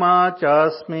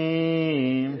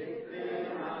chasmi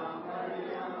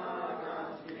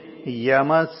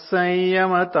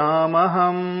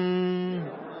Yamassayamatamaham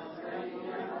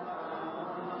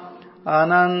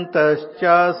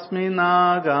Anantaschasmi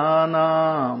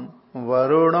naganam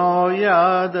Varuno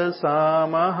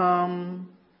yadasamaham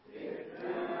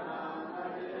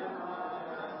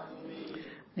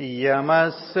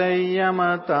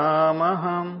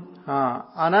Yamassayamatamaham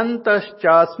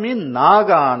Anantaschasmi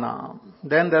naganam.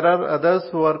 Then there are others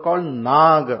who are called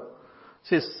Naga.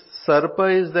 See,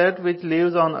 Sarpa is that which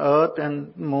lives on earth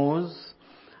and moves.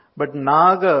 But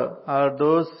Naga are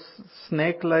those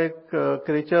snake-like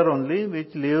creature only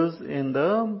which lives in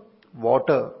the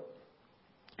water.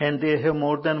 And they have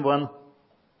more than one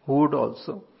hood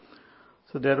also.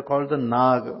 So they are called the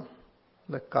Naga,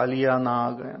 like Kaliya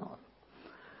Naga and all.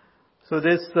 So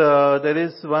there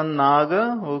is one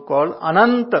Naga who called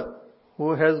Ananta,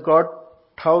 who has got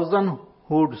 1,000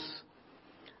 hoods.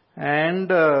 And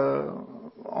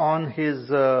on his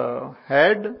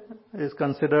head is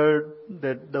considered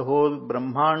that the whole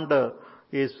Brahmanda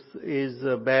is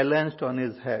balanced on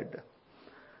his head.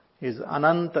 Is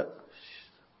Ananta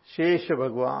Shesha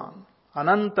Bhagwan.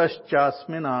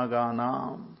 Anantaschasmi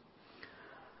naganam.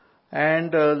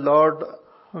 And Lord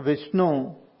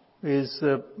Vishnu is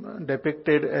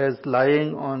depicted as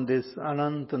lying on this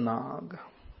Ananta Nag.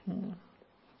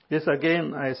 This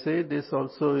again, I say, this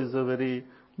also is a very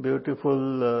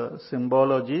beautiful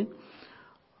symbology.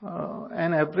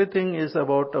 And everything is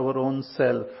about our own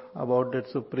self, about that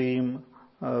supreme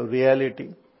reality.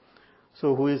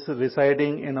 So who is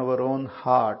residing in our own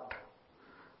heart.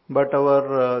 But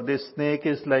this snake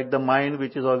is like the mind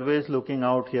which is always looking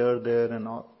out here, there and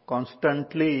all,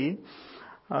 constantly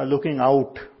looking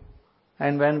out.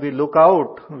 And when we look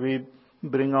out, we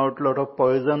bring out a lot of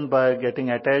poison by getting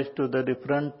attached to the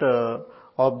different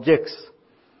objects.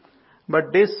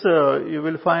 But this, you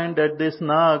will find that this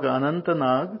Nag, Ananta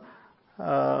Nag,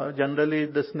 generally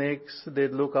the snakes, they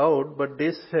look out, but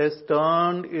this has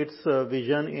turned its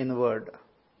vision inward.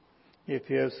 If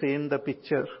you have seen the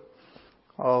picture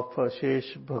of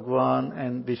Shesh Bhagwan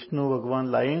and Vishnu Bhagwan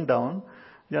lying down,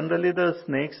 generally the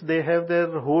snakes, they have their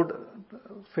hood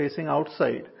facing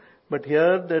outside. But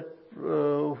here that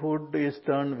hood is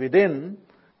turned within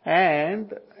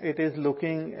and it is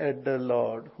looking at the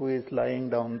Lord who is lying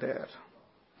down there.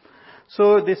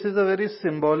 So this is a very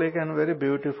symbolic and very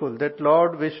beautiful, that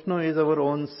Lord Vishnu is our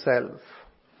own self.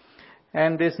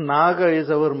 And this Naga is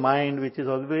our mind, which is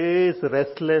always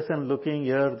restless and looking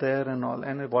here, there and all.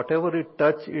 And whatever it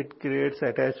touch, it creates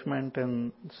attachment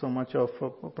and so much of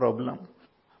a problem.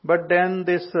 But then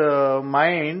this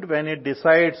mind, when it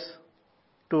decides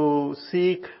to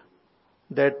seek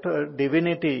that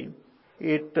divinity,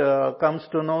 it comes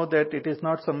to know that it is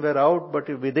not somewhere out but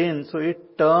within, so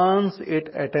it turns its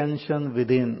attention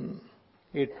within.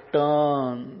 It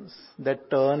turns.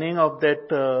 That turning of that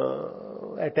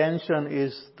attention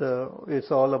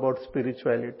is all about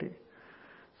spirituality.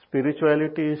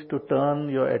 Spirituality is to turn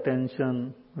your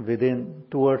attention within,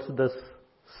 towards the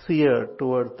seer,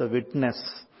 towards the witness,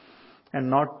 and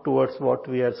not towards what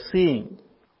we are seeing.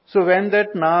 So when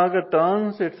that Naga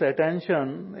turns its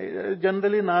attention,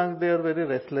 generally Nag, they are very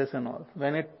restless and all.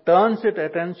 When it turns its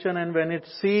attention and when it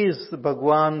sees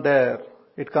Bhagwan there,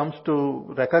 it comes to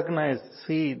recognize,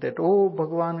 see that, oh,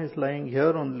 Bhagwan is lying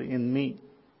here only in me.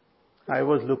 I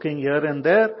was looking here and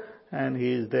there, and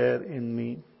he is there in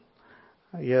me,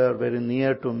 here very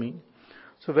near to me.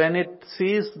 So when it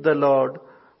sees the Lord,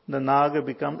 the Naga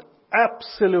becomes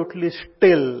absolutely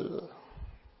still.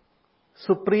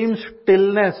 Supreme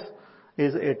stillness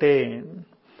is attained.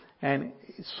 And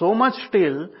so much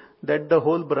still that the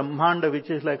whole Brahmanda,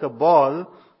 which is like a ball,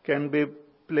 can be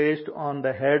placed on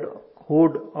the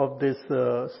hood of this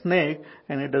snake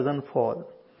and it doesn't fall.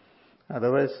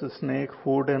 Otherwise, the snake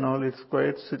hood and all is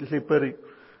quite slippery.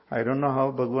 I don't know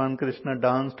how Bhagwan Krishna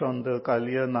danced on the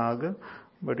Kaliya Naga,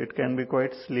 but it can be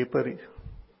quite slippery.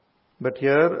 But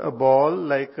here a ball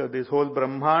like this whole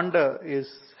Brahmanda is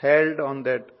held on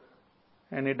that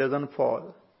and it doesn't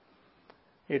fall.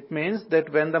 It means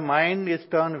that when the mind is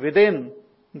turned within,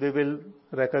 we will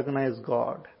recognize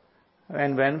God.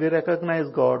 And when we recognize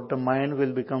God, the mind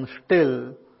will become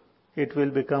still. It will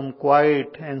become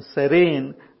quiet and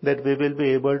serene, that we will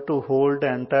be able to hold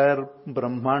the entire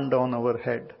Brahmanda on our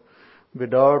head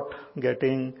without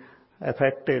getting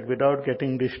affected, without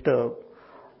getting disturbed.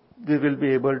 We will be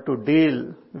able to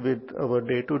deal with our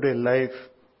day-to-day life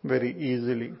very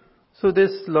easily. So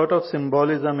this lot of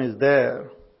symbolism is there.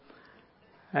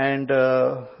 And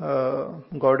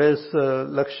goddess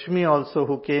Lakshmi also,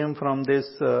 who came from this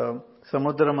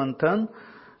Samudra Manthan,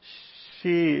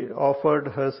 she offered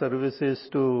her services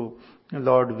to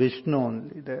Lord Vishnu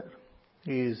only there.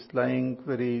 He is lying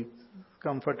very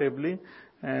comfortably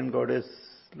and goddess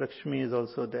Lakshmi is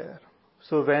also there.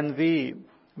 So when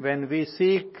we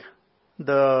seek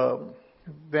the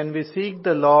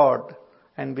Lord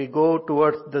and we go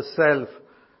towards the self,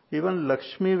 even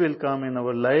Lakshmi will come in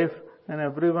our life and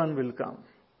everyone will come.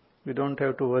 We don't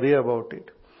have to worry about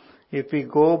it. If we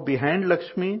go behind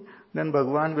Lakshmi, then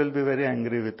Bhagwan will be very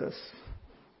angry with us.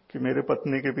 कि मेरे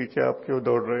पत्नी के पीछे आप क्यों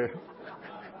दौड़ रहे हो?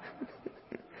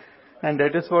 And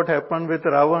that is what happened with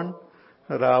Ravan.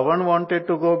 Ravan wanted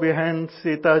to go behind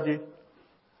Sita ji.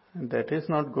 That is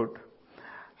not good.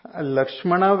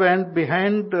 Lakshmana went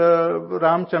behind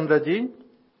Ramchandra ji,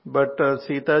 but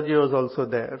Sita ji was also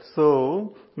there.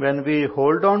 So when we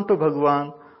hold on to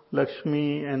Bhagwan,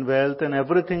 Lakshmi and wealth and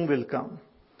everything will come.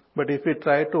 But if we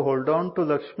try to hold on to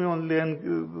Lakshmi only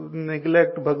and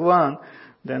neglect Bhagwan,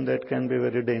 then that can be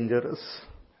very dangerous.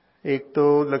 एक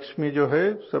तो लक्ष्मी जो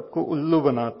है सबको उल्लू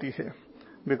बनाती है,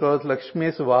 because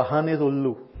Lakshmi's vahan is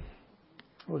ullu.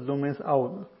 Ullu means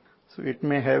owl. So it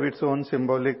may have its own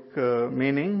symbolic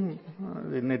meaning.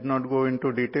 We need not go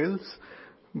into details,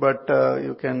 but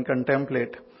you can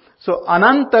contemplate. So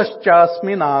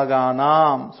Anantaschasmi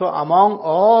Naganam. So among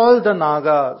all the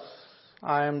Nagas,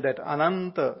 I am that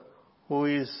Ananta who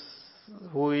is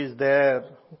who is there,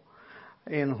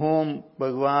 in whom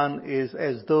Bhagwan is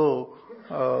as though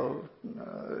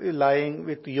lying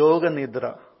with Yoga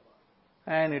Nidra.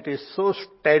 And it is so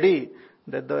steady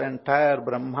that the entire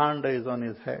Brahmanda is on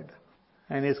his head.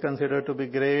 And he is considered to be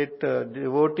great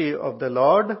devotee of the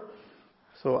Lord.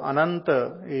 So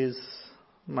Ananta is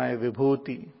my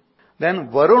Vibhuti. Then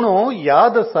Varuno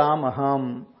Yadasam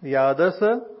Aham.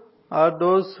 Yadasa are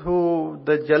those who,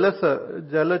 the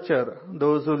Jalachar,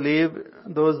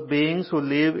 those beings who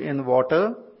live in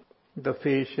water, the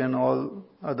fish and all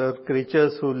other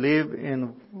creatures who live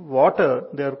in water,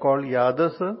 they are called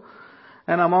Yadasa.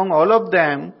 And among all of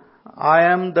them, I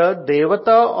am the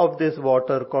Devata of this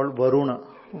water called Varuna.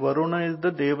 Varuna is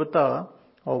the Devata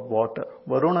of water,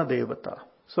 Varuna Devata.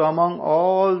 So among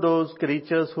all those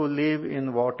creatures who live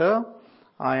in water,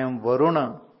 I am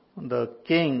Varuna, the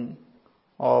king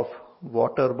of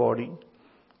water body.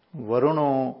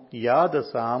 Varuno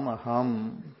Yadasam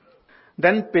Aham.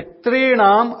 Then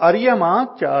Pitrinam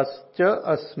Aryama Chascha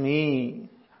Asmi.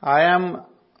 I am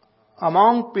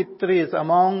among Pitris,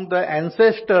 among the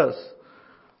ancestors,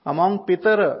 among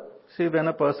Pitara. See, when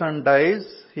a person dies,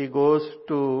 he goes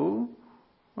to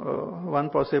one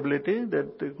possibility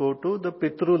that they go to the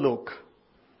Pitrulok.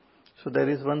 So there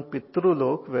is one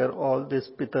Pitrulok where all these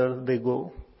Pitars they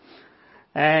go.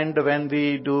 And when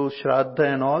we do Shraddha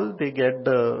and all, they get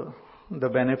the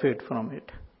benefit from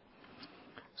it.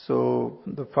 So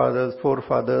the fathers,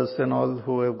 forefathers and all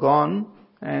who have gone,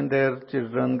 and their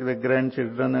children, their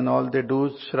grandchildren and all, they do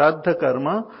Shraddha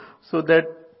karma, so that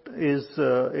is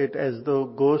it as though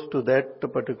goes to that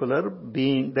particular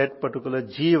being, that particular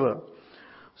jiva.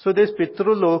 So this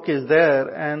Pitrulok is there,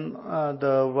 and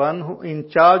the one who in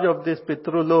charge of this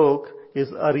Pitrulok is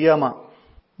Aryama,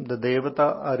 the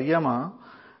Devata Aryama,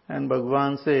 and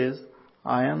Bhagwan says,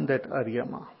 I am that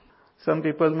Aryama. Some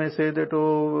people may say that,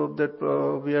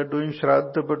 we are doing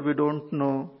Shraddha, but we don't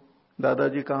know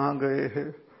दादाजी कहाँ गए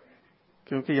हैं,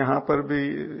 क्योंकि यहाँ पर भी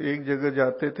एक जगह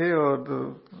जाते थे और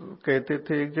कहते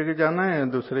थे एक जगह जाना है,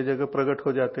 दूसरी जगह प्रकट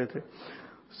हो जाते थे.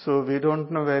 So we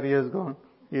don't know where he has gone.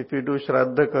 If you do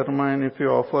Shraddha karma and if you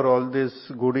offer all these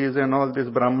goodies and all these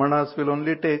Brahmanas will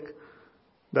only take,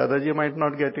 Dadaji might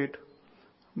not get it.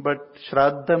 But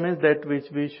Shraddha means that which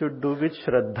we should do with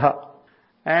Shraddha.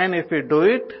 And if we do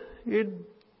it, it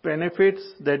benefits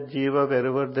that Jiva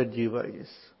wherever that Jiva is.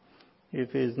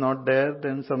 If he is not there,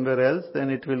 then somewhere else, then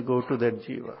it will go to that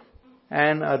Jiva.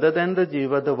 And other than the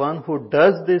Jiva, the one who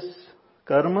does this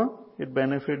karma, it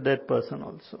benefits that person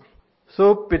also.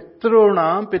 So,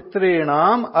 Pitrinam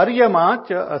Aryama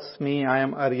cha asmi, I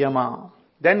am Aryama.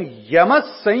 Then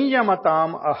Yamas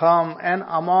Sanyamatam Aham, and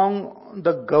among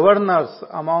the governors,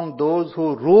 among those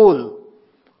who rule,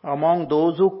 among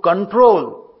those who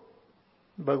control,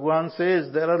 Bhagwan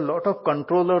says there are a lot of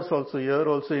controllers also here,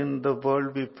 also in the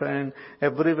world we find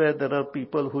everywhere there are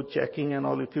people who checking and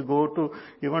all. If you go to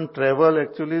even travel,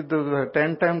 actually the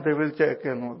 10 times they will check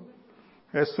and all.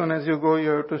 As soon as you go, you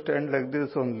have to stand like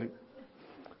this only.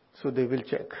 So they will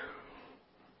check.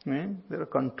 There are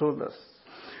controllers.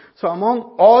 So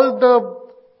among all the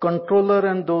controller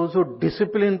and those who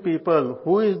discipline people,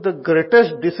 who is the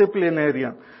greatest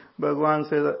disciplinarian? Bhagwan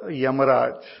says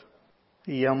Yamaraj.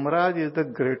 Yamaraj is the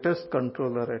greatest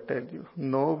controller, I tell you.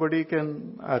 Nobody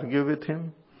can argue with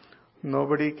him.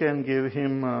 Nobody can give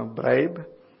him a bribe.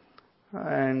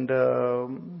 And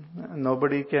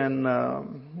nobody can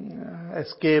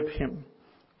escape him.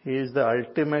 He is the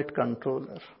ultimate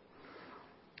controller.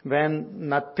 When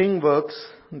nothing works,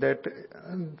 that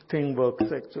thing works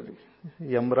actually.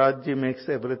 Yamaraj ji makes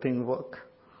everything work.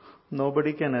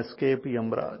 Nobody can escape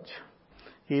Yamaraj.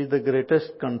 He is the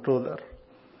greatest controller.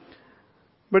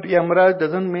 But Yamaraj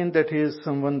doesn't mean that he is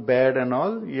someone bad and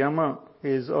all. Yama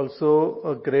is also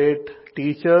a great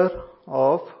teacher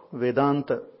of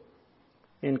Vedanta.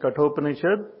 In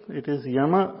Kathopanishad, it is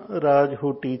Yamaraj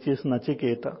who teaches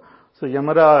Nachiketa. So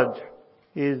Yamaraj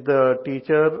is the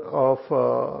teacher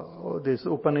of this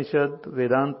Upanishad,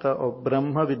 Vedanta of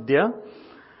Brahma Vidya.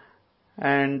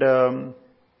 And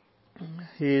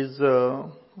he is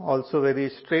also very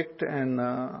strict, and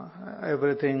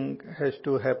everything has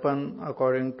to happen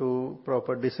according to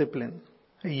proper discipline.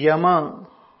 Yama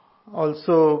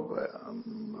also,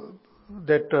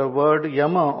 that word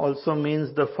Yama also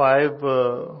means the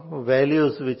 5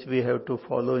 values which we have to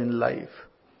follow in life,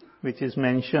 which is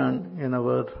mentioned in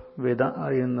our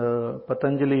in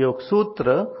Patanjali Yoga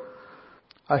Sutra.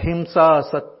 Ahimsa,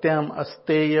 Satyam,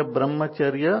 Asteya,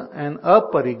 Brahmacharya and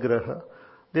Aparigraha.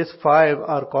 These 5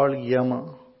 are called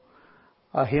Yama.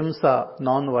 Ahimsa,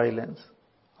 non-violence.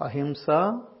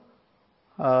 Ahimsa,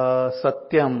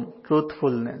 Satyam,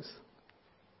 truthfulness.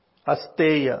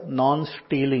 asteya,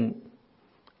 non-stealing,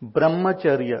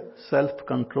 brahmacharya,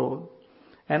 self-control,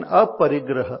 and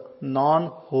aparigraha,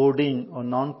 non-hoarding or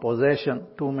non-possession.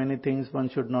 Too many things one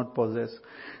should not possess.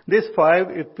 These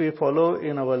 5, if we follow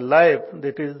in our life,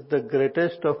 that is the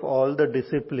greatest of all the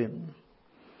discipline.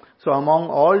 So among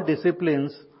all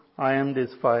disciplines, I am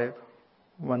these 5.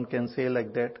 One can say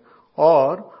like that.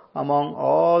 Or among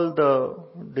all the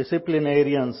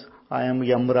disciplinarians, I am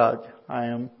Yamraj. I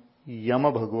am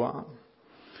Yama Bhagwan.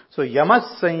 So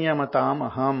Yamas Sanyamatam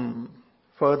Aham.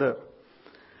 Further.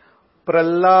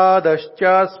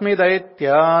 Pralladaschasmi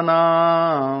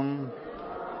daityanam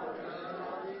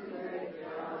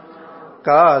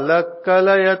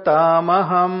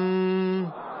kalakalayatamaham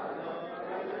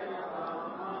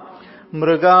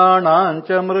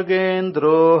mriganancha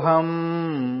mrigendroham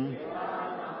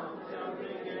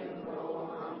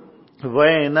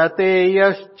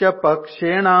vainateyascha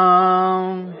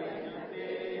pakshinam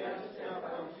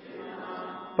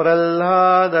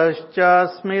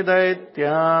प्रह्लादश्चास्मि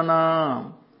दैत्यानां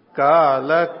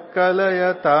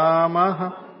कालकलयतामह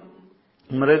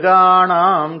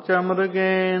मृगाणां च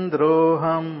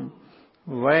मृगेन्द्रोऽहं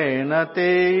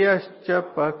वैनतेयश्च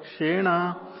पक्षिणा.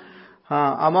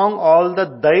 Among all the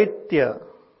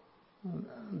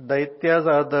Daityas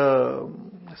are the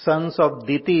sons of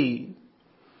Diti.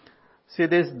 See,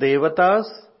 these Devatas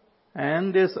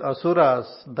and these Asuras,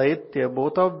 Daitya,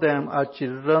 both of them are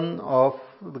children of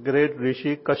the great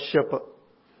Rishi Kashyapa.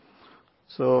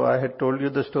 So I had told you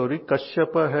the story.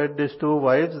 Kashyapa had these 2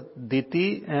 wives,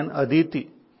 Diti and Aditi.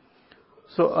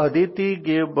 So Aditi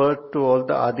gave birth to all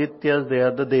the Adityas, they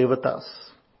are the Devatas.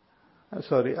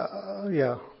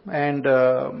 And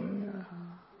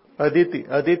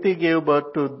Aditi gave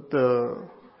birth to the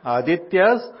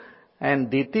Adityas and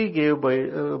Diti gave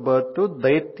birth to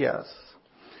Daityas.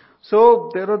 So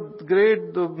there are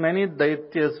many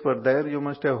Daityas were there. You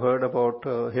must have heard about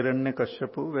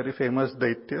Hiranyakashipu, very famous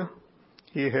Daitya.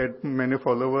 He had many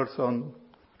followers on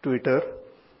Twitter.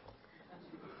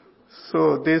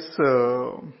 So this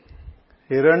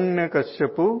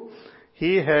Hiranyakashipu,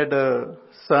 he had a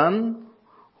son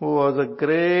who was a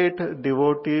great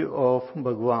devotee of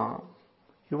Bhagwan.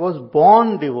 He was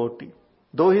born devotee,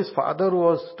 though his father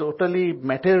was totally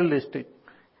materialistic.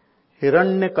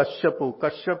 Hiranyakashipu.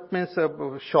 Kashyap means a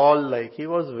shawl like. He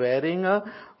was wearing a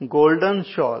golden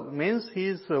shawl. Means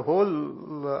his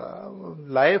whole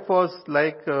life was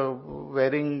like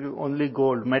wearing only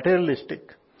gold,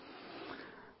 materialistic.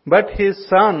 But his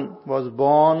son was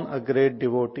born a great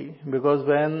devotee, because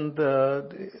when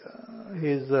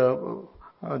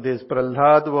this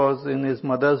Prahlad was in his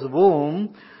mother's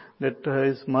womb, that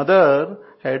his mother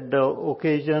had the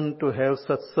occasion to have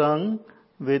satsang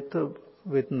with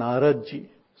Naradji.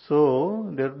 So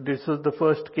this was the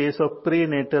first case of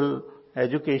prenatal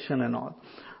education and all.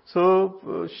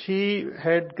 So she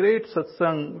had great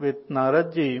satsang with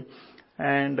Naradji,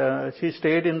 and she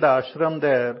stayed in the ashram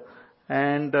there,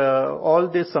 and all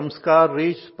this samskar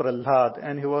reached Prahlad,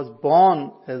 and he was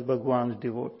born as Bhagwan's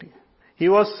devotee. He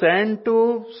was sent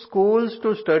to schools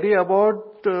to study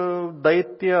about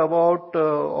Daitya, about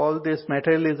all this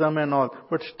materialism and all,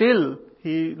 but still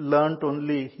he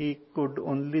could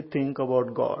only think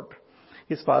about God.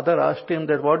 His father asked him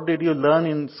that, what did you learn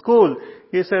in school?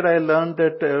 He said, I learned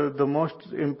that the most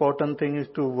important thing is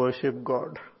to worship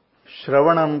God.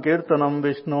 Shravanam, Kirtanam,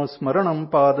 Vishnu, Smaranam,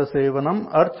 Padasevanam,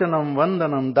 Archanam,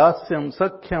 Vandanam, Dasyam,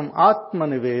 Sakhyam,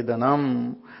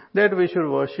 Atmanivedanam. That we should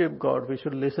worship God, we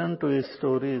should listen to His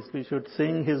stories, we should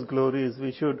sing His glories,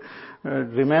 we should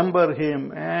remember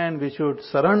Him, and we should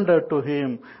surrender to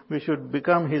Him, we should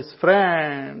become His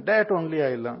friend. That only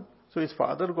I learned. So his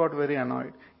father got very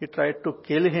annoyed. He tried to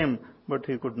kill him, but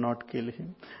he could not kill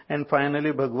him. And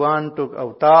finally Bhagwan took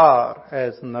avatar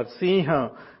as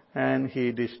Narsimha, and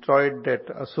he destroyed that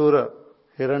Asura,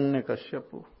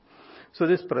 Hiranyakashipu. So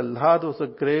this Prahlad was a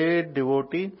great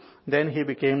devotee. Then he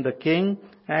became the king,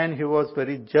 and he was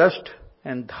very just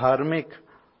and dharmic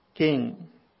king.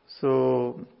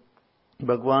 So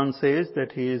Bhagwan says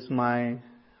that he is my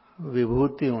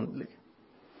vibhuti only.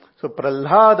 So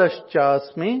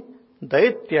Prahladaschasmi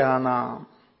Daityanam.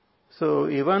 So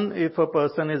even if a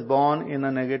person is born in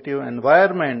a negative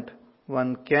environment,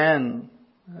 one can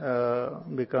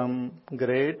become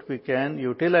great. We can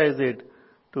utilize it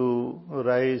to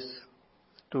rise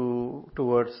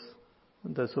towards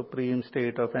the supreme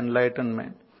state of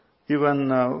enlightenment. Even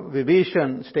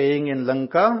Vibhishan, staying in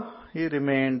Lanka, he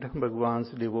remained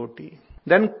Bhagwan's devotee.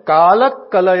 Then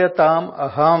Kalak Kalayatam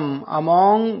Aham,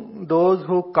 among those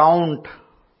who count,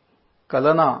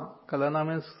 Kalana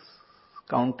means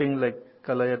counting, like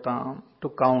Kalayatam, to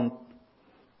count.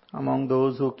 among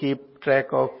those who keep track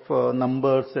of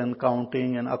numbers and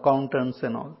counting and accountants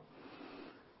and all.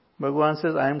 Bhagavan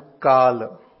says, I am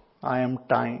Kala, I am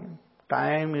time.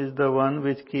 Time is the one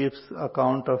which keeps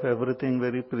account of everything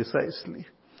very precisely.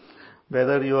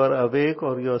 Whether you are awake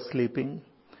or you are sleeping,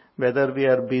 whether we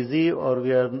are busy or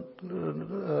we are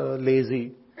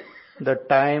lazy, the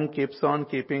time keeps on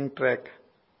keeping track.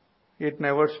 It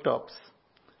never stops.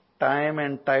 Time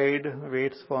and tide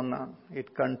waits for none.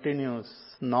 It continues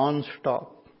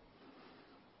non-stop.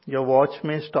 Your watch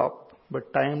may stop,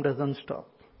 but time doesn't stop.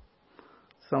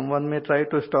 Someone may try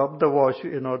to stop the watch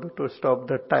in order to stop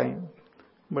the time,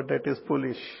 but that is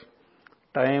foolish.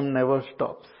 Time never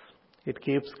stops. It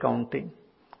keeps counting.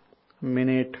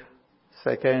 Minute,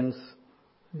 seconds,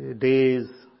 days,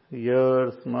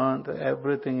 years, months,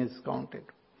 everything is counted.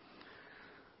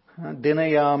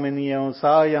 Dinayaminyam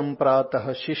sayam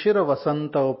pratah shishira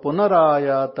vasantav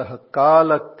punarayatah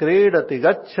kala kredati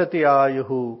gacchati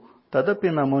ayuhu tadapi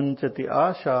namunchati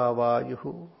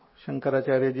ashavayuhu.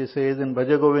 Shankaracharya ji says in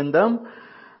Bhaja Govindam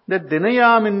that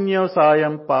Dinayaminyam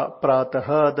sayam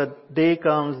pratah, the day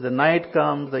comes, the night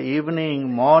comes, the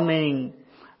evening, morning,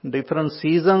 different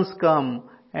seasons come,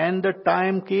 and the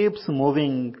time keeps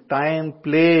moving, time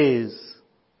plays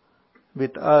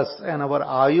with us, and our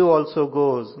ayu also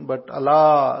goes. But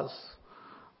alas,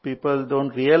 people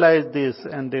don't realize this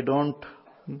and they don't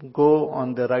go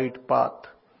on the right path.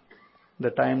 The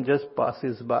time just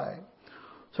passes by.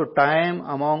 So time,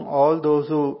 among all those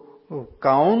who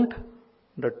count,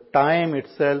 the time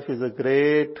itself is a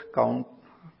great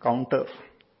counter.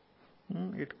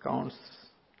 It counts.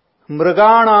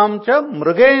 Mriganam cha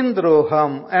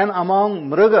mrigendroham, and among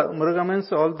mriga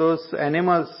means all those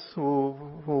animals who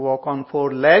walk on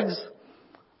four legs.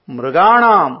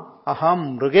 Mriganam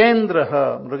aham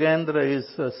mrigendraha. Mrigendra is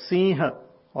sinha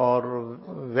or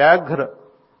vyaghra,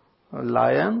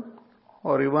 lion,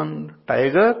 or even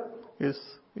tiger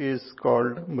is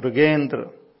called mrigendra.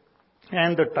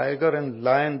 And the tiger and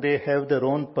lion, they have their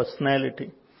own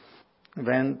personality.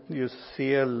 When you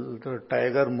see the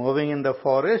tiger moving in the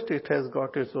forest, it has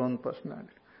got its own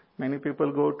personality. Many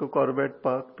people go to Corbett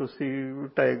Park to see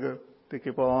tiger. They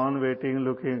keep on waiting,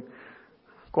 looking.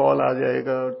 Call aa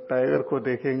jayega, tiger ko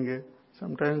dekhenge.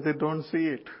 Sometimes they don't see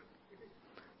it.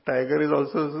 Tiger is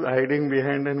also hiding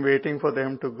behind and waiting for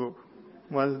them to go.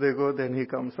 Once they go, then he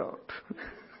comes out.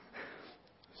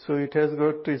 So it has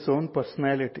got its own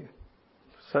personality.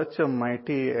 Such a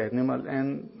mighty animal,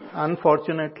 and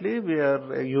unfortunately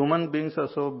human beings are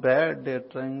so bad, they are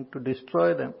trying to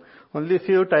destroy them. Only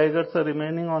few tigers are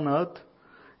remaining on earth.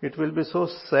 It will be so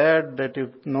sad that if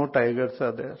no tigers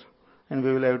are there, and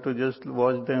we will have to just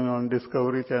watch them on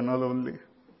Discovery Channel only,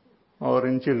 or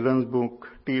in children's book,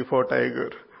 T for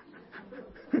tiger,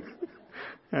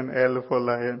 and L for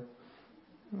lion.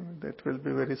 That will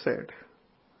be very sad.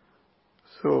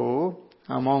 So,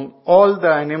 among all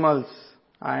the animals,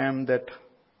 I am that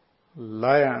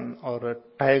lion or a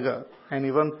tiger. And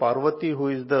even Parvati, who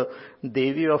is the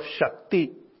Devi of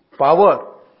Shakti, power,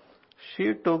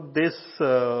 she took this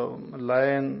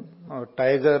lion or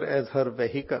tiger as her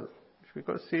vehicle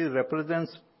because she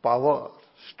represents power,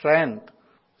 strength.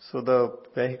 So the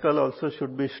vehicle also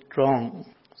should be strong.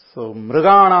 So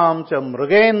mriganam cha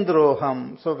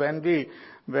mrigendroham. So when we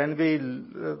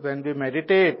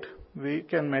meditate, we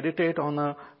can meditate on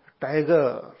a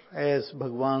tiger as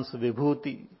Bhagwan's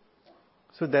vibhuti.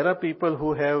 So there are people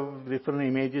who have different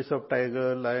images of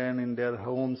tiger, lion in their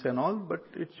homes and all, but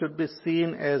it should be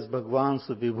seen as Bhagwan's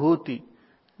vibhuti,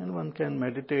 and one can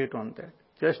meditate on that.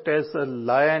 Just as a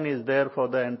lion is there for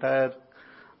the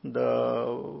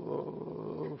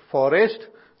forest,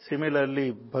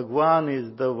 similarly Bhagwan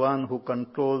is the one who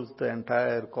controls the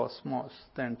entire cosmos,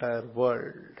 the entire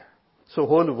world. So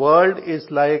whole world is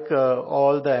like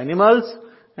all the animals,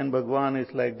 and Bhagwan is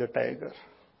like the tiger.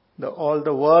 All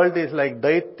the world is like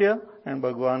Daitya, and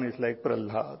Bhagwan is like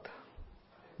Prahlad.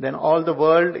 Then all the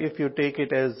world, if you take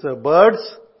it as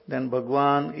birds, then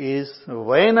Bhagwan is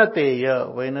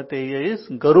Vainateya. Vainateya is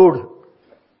Garud.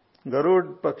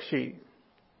 Garud Pakshi,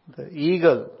 the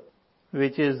eagle,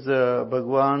 which is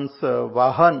Bhagwan's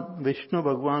Vahan. Vishnu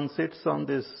Bhagwan sits on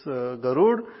this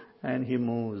Garud and he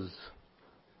moves.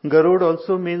 Garud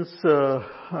also means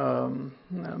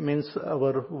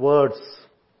our words.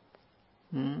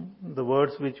 The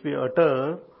words which we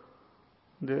utter,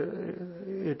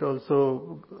 it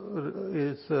also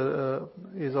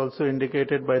is also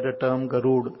indicated by the term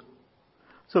Garud.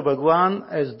 So Bhagwan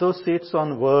as though sits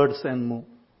on words and move.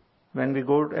 When we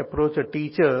go to approach a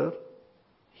teacher,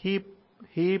 he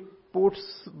puts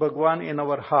Bhagwan in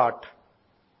our heart.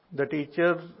 The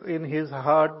teacher, in his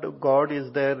heart, God is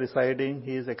there residing,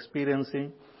 he is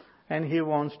experiencing, and he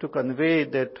wants to convey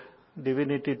that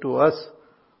divinity to us.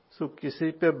 So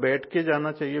किसी पे बैठ के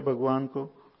जाना चाहिए भगवान को.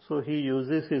 So he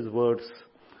uses his words.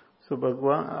 So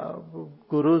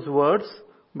Guru's words,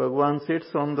 Bhagwan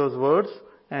sits on those words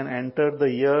and enter the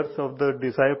ears of the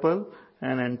disciple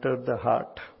and enter the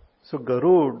heart. So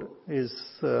Garud is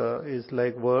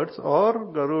like words, or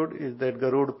Garud is that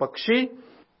Garud Pakshi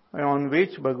on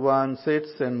which Bhagwan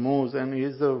sits and moves, and he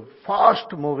is a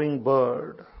fast moving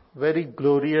bird, very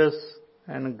glorious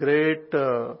and great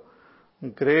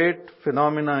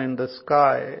phenomena in the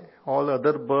sky. All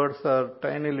other birds are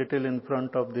tiny little in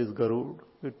front of this Garud.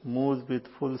 It moves with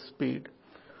full speed.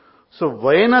 So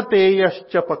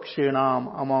Vainateyascha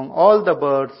Pakshinam, among all the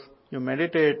birds, you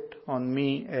meditate on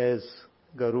me as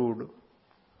Garud.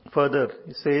 Further,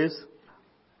 he says,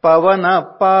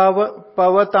 Pavana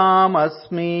Pavatam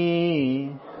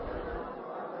Asmi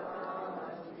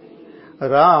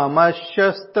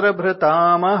Ramashastra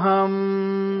Bhritamaham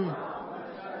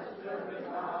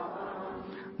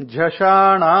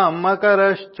Jhashanam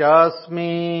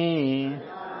Makaraschasmi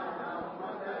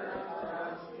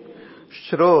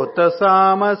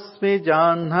Shrotasamasmi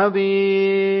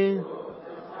Janhavi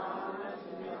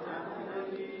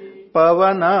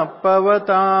Pavana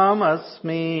Pavatam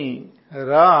Asmi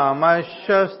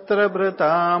Ramashastra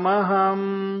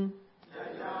Bhritamaham.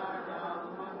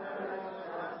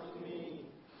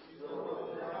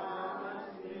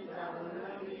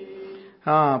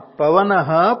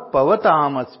 Pavanaha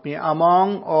Pavatam Asmi,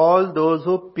 among all those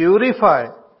who purify,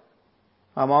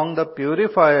 among the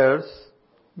purifiers,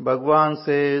 Bhagwan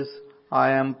says,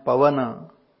 I am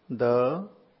Pavana, the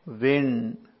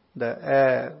wind, the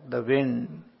air, the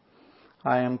wind.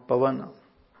 I am Pavana.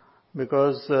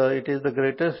 Because it is the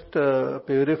greatest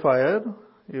purifier.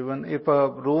 Even if a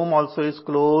room also is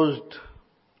closed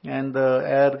and the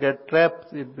air gets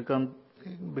trapped, it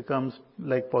becomes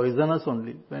like poisonous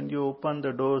only. When you open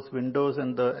the doors, windows,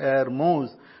 and the air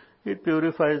moves, it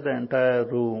purifies the entire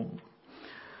room.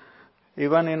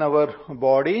 Even in our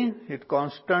body, it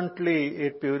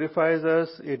purifies us,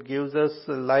 it gives us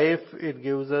life, it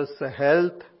gives us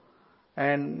health,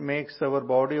 and makes our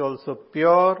body also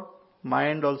pure,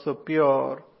 mind also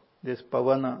pure, this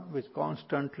Pavana, which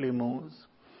constantly moves.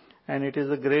 And it is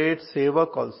a great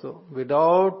sevak also,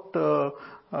 without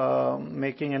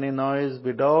making any noise,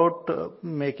 without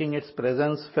making its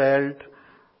presence felt,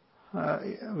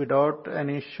 without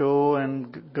any show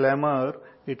and glamour,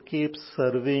 it keeps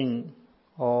serving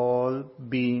all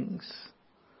beings.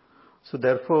 So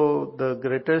therefore, the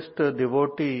greatest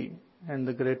devotee and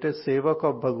the greatest sevak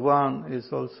of Bhagwan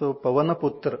is also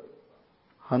Pavanaputra,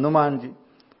 Hanumanji.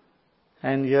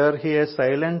 And here he has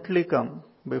silently come.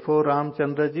 Before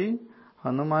Ramchandraji,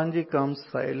 Hanumanji comes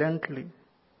silently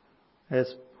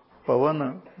as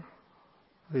Pavana.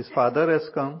 His father has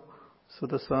come, so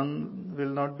the son will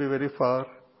not be very far.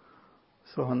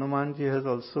 So Hanumanji has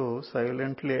also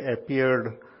silently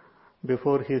appeared.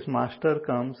 Before his master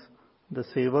comes, the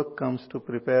sevak comes to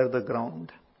prepare the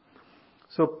ground.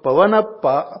 So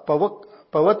Pavatam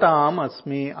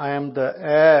Asmi, I am the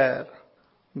air,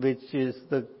 which is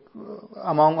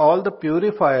among all the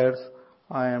purifiers,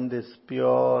 I am this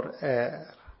pure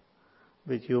air,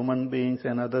 which human beings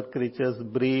and other creatures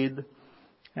breathe,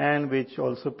 and which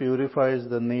also purifies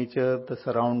the nature, the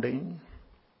surrounding.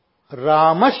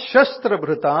 Ramashastra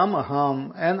Bhritam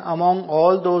Aham, and among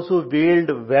all those who wield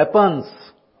weapons,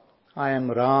 I am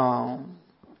Ram,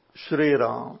 Shri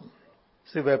Ram.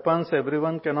 See, weapons,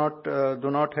 everyone do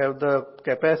not have the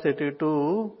capacity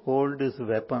to hold these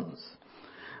weapons.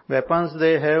 Weapons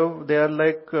they are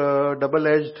like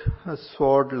double-edged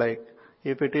sword-like.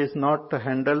 If it is not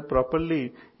handled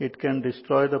properly, it can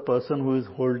destroy the person who is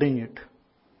holding it.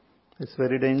 It's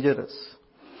very dangerous.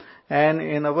 And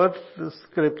in our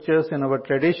scriptures, in our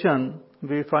tradition,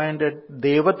 we find that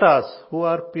devatas who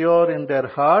are pure in their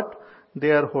heart,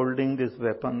 they are holding this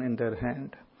weapon in their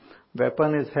hand.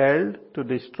 Weapon is held to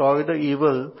destroy the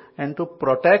evil and to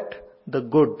protect the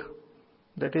good.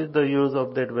 That is the use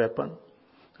of that weapon.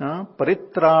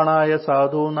 Paritranaya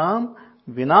sadhunam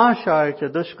vinashaya cha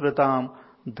dushkritam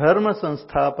dharma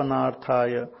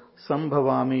sansthapanarthaya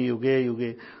sambhavami yuge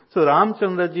yuge. So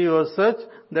Ramchandraji was such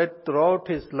that throughout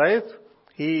his life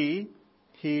he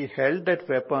held that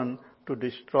weapon to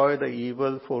destroy the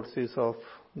evil forces of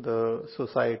the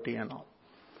society and all.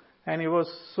 And he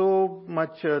was so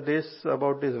much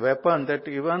about this weapon that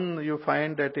even you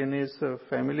find that in his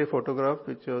family photograph,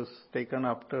 which was taken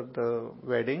after the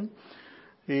wedding,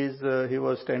 he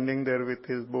was standing there with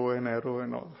his bow and arrow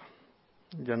and all.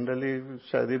 Generally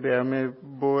शादी ब्याह में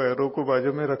वो arrow को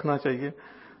बाजू में रखना चाहिए,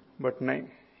 but nahi,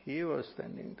 he was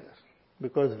standing there.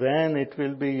 Because when it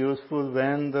will be useful,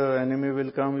 when the enemy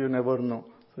will come, you never know.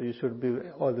 So you should be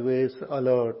always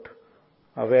alert,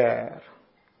 aware.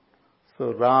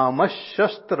 So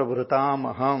Ramashastra Vratam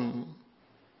Aham.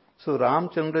 So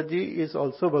Ramchandra ji is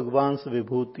also Bhagwan's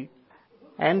Vibhuti.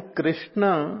 And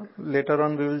Krishna, later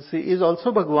on we will see, is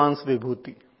also Bhagwan's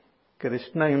Vibhuti.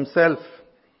 Krishna himself,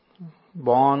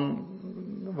 born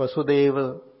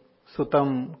Vasudeva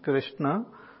Sutam Krishna,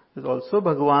 is also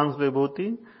Bhagwan's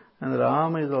Vibhuti, and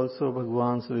Ram is also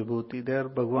Bhagwan's Vibhuti. They are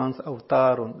Bhagwan's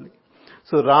avatar only.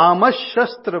 So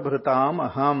Ramashastra Bhratam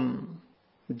Aham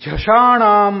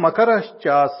Jhashanam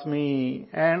Makaraschasmi,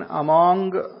 and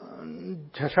among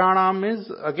Jhashanam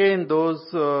is again those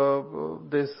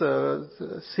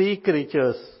sea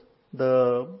creatures,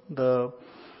 the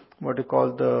what you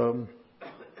call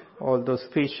all those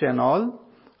fish and all.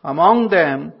 Among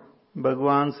them,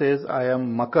 Bhagwan says, I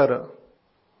am Makara.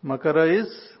 Makara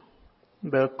is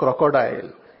the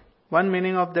crocodile. One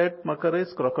meaning of that Makara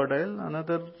is crocodile.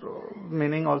 Another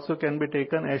meaning also can be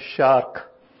taken as shark.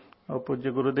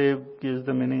 Pujya Gurudev gives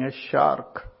the meaning as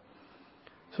shark.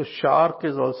 So shark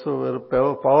is also a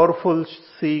very powerful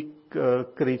sea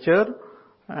creature,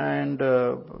 and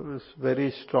is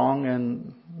very strong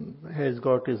and has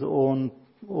got his own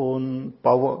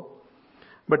power.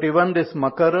 But even this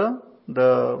Makara,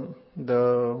 the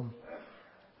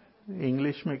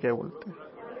English में क्या बोलते हैं?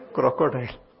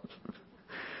 Crocodile.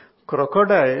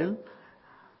 Crocodile,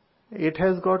 it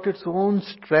has got its own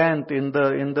strength in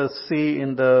the sea,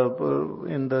 in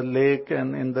the lake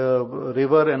and in the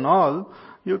river and all.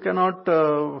 You cannot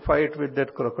fight with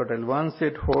that crocodile. Once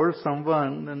it holds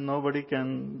someone, then nobody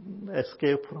can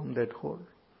escape from that hold.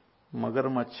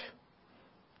 Magarmach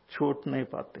छूट नहीं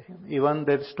पाते हैं. Even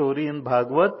that story in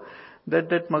Bhagavad,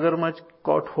 that Magarmach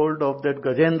caught hold of that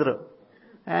Gajendra,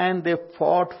 and they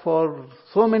fought for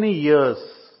so many years,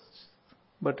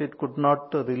 but it could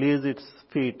not release its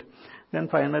feet. Then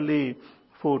finally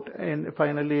that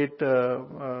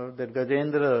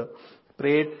Gajendra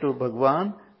prayed to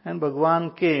Bhagwan, and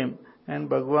Bhagwan came, and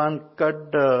Bhagwan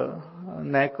cut the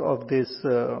neck of this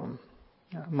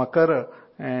Makara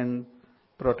and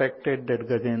protected that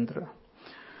Gajendra.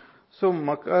 So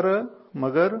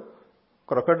Magar,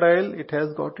 crocodile, it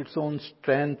has got its own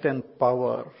strength and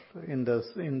power in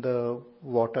the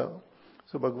water.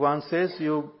 So Bhagwan says,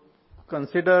 you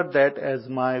consider that as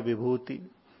my Vibhuti,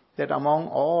 that among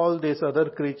all these other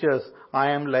creatures, I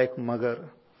am like Magar.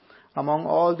 Among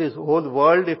all this whole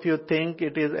world, if you think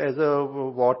it is as a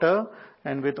water,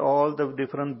 and with all the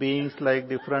different beings like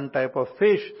different type of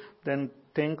fish, then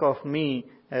think of me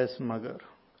as Magar.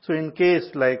 So in case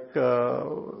like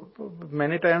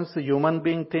many times human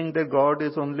being think that God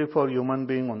is only for human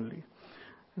being only.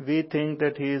 We think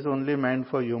that He is only meant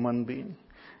for human being.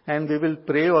 And we will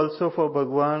pray also for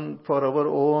Bhagwan for our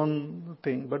own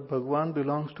thing. But Bhagwan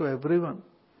belongs to everyone.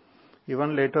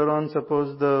 Even later on,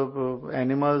 suppose the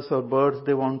animals or birds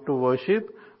they want to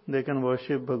worship, they can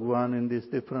worship Bhagwan in these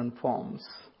different forms.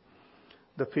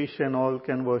 The fish and all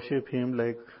can worship Him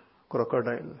like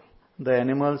crocodile. The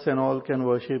animals and all can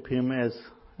worship Him as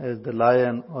the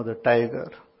lion or the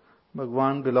tiger.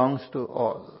 Bhagwan belongs to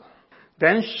all.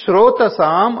 Then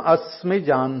Shrotasam Asmi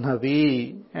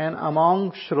Janhavi. And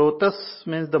among Shrotas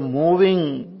means the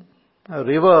moving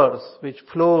rivers which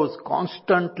flows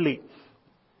constantly.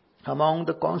 Among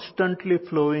the constantly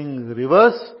flowing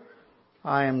rivers,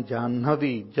 I am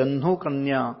Janhavi, Janhu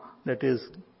Kanya, that is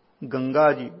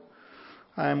Gangaji.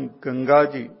 I am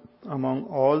Gangaji among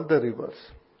all the rivers.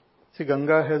 See,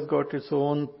 Ganga has got its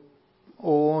own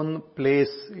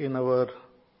place in our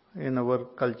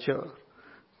culture.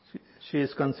 She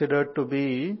is considered to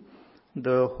be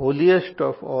the holiest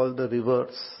of all the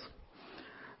rivers.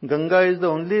 Ganga is the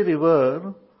only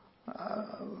river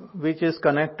which is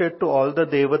connected to all the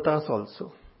devatas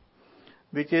also,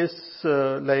 which is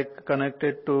like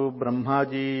connected to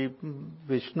Brahmaji,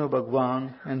 Vishnu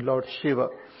Bhagwan and Lord Shiva.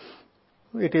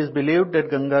 It is believed that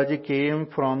Gangaji came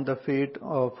from the feet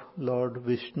of Lord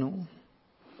Vishnu.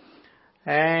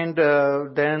 And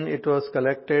then it was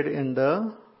collected in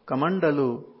the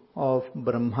Kamandalu of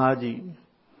Brahmaji.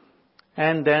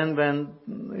 And then when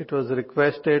it was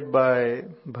requested by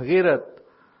Bhagirath,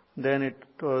 then it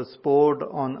was poured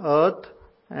on earth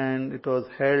and it was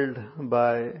held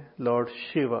by Lord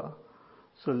Shiva.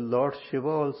 So Lord Shiva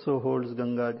also holds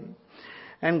Gangaji.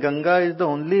 And Ganga is the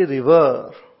only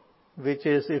river which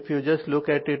is, if you just look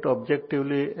at it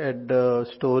objectively at the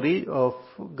story of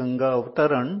Ganga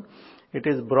Avtaran, it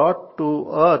is brought to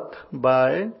earth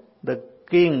by the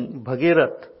king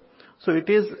Bhagirath. So it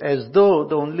is as though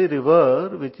the only river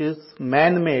which is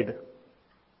man-made,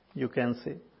 you can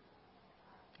say.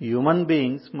 Human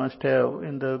beings must have,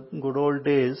 in the good old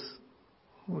days,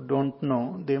 who don't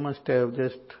know, they must have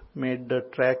just made the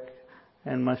track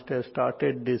and must have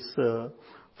started this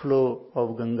flow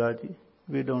of Gangaji.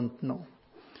 We don't know.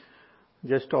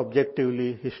 Just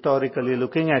objectively, historically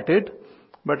looking at it,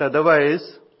 but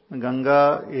otherwise,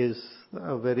 Ganga is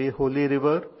a very holy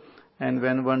river, and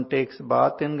when one takes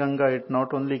bath in Ganga, it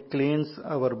not only cleans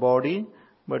our body,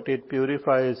 but it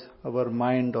purifies our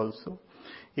mind also.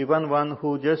 Even one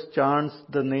who just chants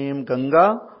the name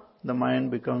Ganga, the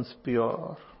mind becomes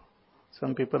pure.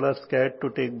 Some people are scared to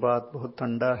take bath, bahut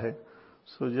thanda hai.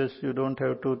 So just you don't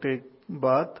have to take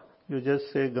bath, you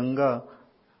just say Ganga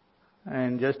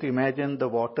and just imagine the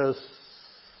waters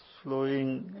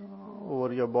flowing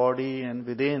over your body and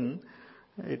within,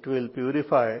 it will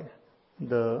purify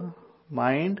the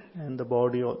mind and the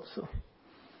body also.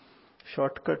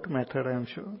 Shortcut method, I am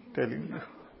sure, telling you.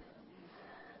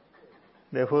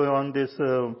 Therefore, on this,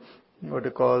 what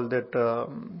you call that,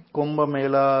 Kumbh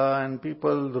Mela, and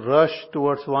people rush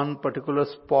towards one particular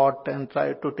spot and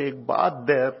try to take bath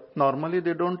there. Normally,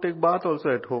 they don't take bath also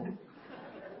at home.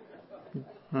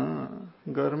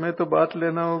 घर में तो बात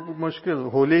लेना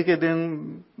मुश्किल, होली के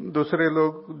दिन दूसरे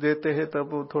लोग देते हैं तब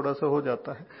वो थोड़ा सा हो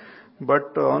जाता है.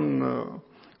 But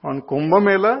on Kumbh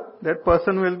Mela, that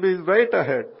person will be right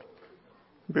ahead.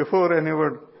 Before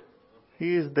anyone,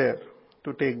 he is there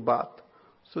to take bath.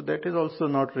 So that is also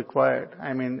not required.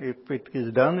 I mean, if it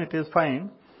is done, it is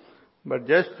fine. But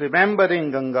just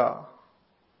remembering Ganga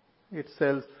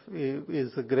itself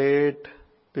is a great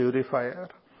purifier.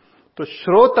 So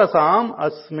Shrotasam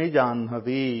Asmi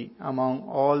Janhavi. Among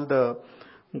all the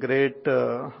great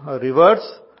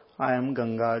rivers, I am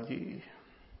Gangaji.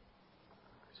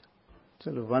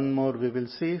 So one more we will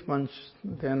see.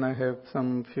 Then I have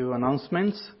some few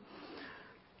announcements.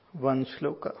 One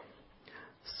shloka.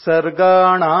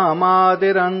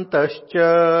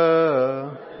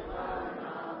 Sarganamadirantashcha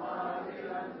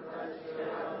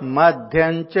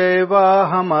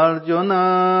Madhyanchevaham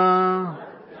Arjuna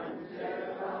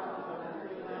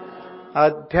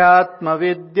Adhyatma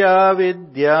Vidya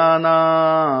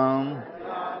Vidyanam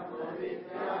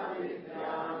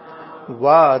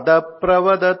Vada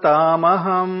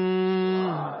Pravadatamaham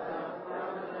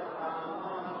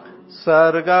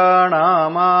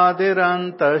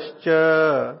Sarganamadirantashcha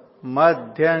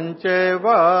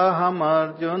Madhyanchevaham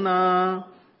Arjuna.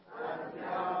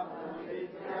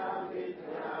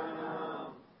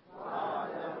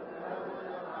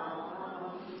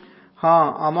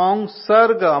 Among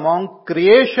Sarga, among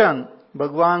creation,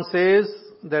 Bhagavan says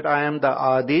that I am the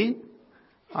Adi,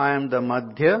 I am the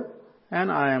Madhya,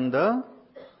 and I am the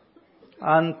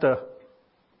Anta.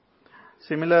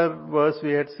 Similar verse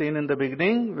we had seen in the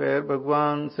beginning, where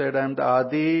Bhagavan said, I am the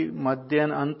Adi, Madhya,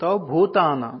 and Anta of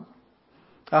Bhutanam.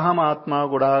 Aham Atma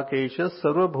Gudakesha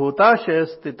Sarva Bhutashaya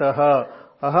Stitaha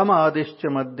Aham Adischa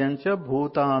Madhyancha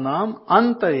Bhutanam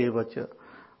Anta Evacha.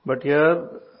 But here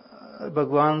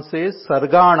Bhagavan says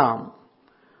Sarganam.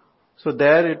 So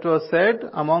there it was said,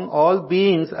 among all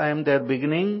beings I am their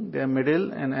beginning, their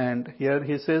middle and end. Here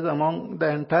he says among the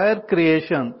entire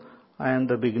creation I am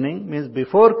the beginning, means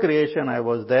before creation I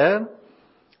was there,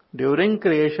 during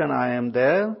creation I am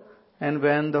there, and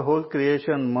when the whole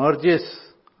creation merges,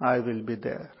 I will be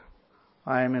there.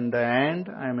 I am in the end,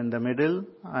 I am in the middle,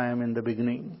 I am in the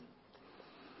beginning.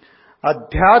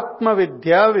 Adhyatma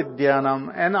Vidya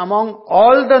Vidyanam, and among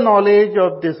all the knowledge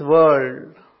of this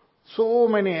world, so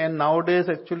many, and nowadays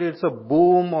actually it's a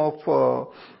boom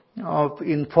of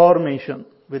information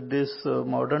with this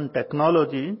modern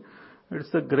technology.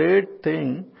 It's a great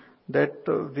thing that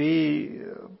we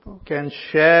can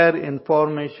share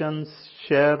information,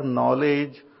 share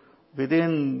knowledge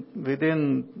within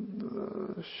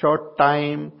short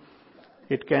time.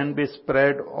 It can be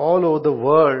spread all over the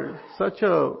world. Such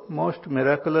a most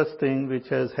miraculous thing which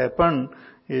has happened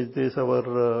is this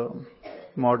our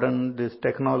modern this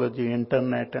technology,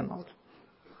 internet and all.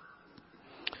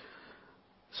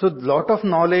 So lot of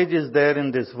knowledge is there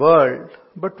in this world,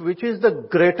 but which is the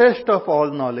greatest of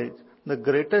all knowledge? The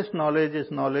greatest knowledge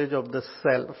is knowledge of the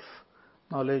self,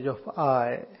 knowledge of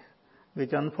I,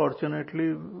 which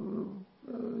unfortunately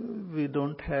we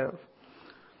don't have.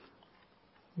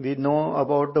 We know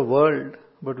about the world,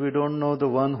 but we don't know the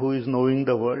one who is knowing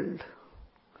the world.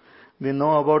 We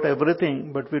know about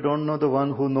everything, but we don't know the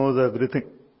one who knows everything.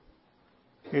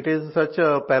 It is such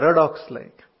a paradox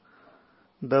like.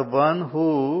 The one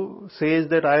who says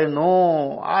that I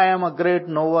know, I am a great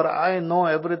knower, I know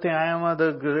everything, I am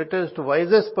the greatest,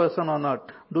 wisest person on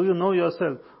earth. Do you know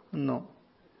yourself? No.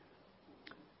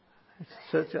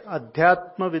 Such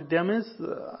Adhyatma Vidya means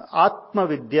Atma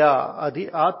Vidya, Adi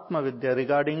Atma Vidya,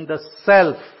 regarding the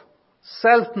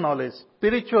self-knowledge,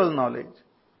 spiritual knowledge.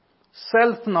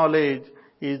 Self-knowledge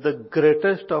is the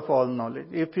greatest of all knowledge.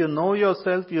 If you know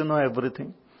yourself, you know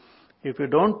everything. If you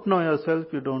don't know yourself,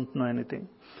 you don't know anything.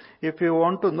 If you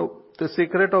want to know the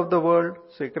secret of the world,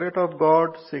 secret of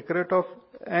God, secret of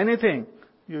anything,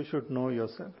 you should know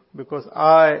yourself. Because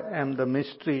I am the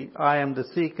mystery, I am the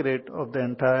secret of the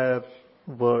entire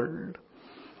world.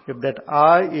 If that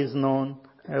I is known,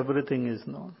 everything is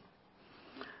known.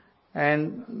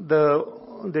 And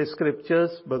the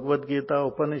scriptures, Bhagavad Gita,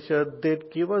 Upanishad, they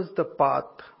give us the path,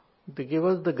 they give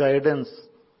us the guidance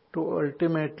to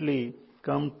ultimately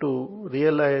come to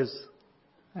realize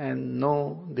and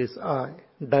know this I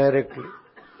directly.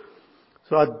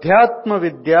 So Adhyatma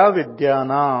Vidya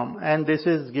Vidyanam, and this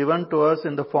is given to us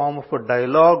in the form of a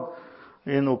dialogue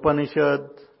in Upanishad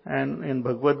and in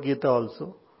Bhagavad Gita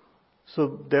also.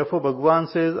 So therefore Bhagavan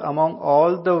says, among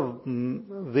all the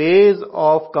ways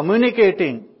of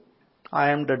communicating, I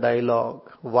am the dialogue.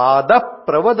 Vada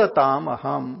pravadatam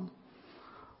aham.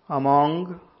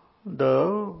 Among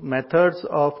the methods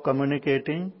of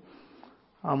communicating,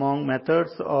 among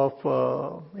methods of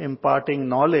imparting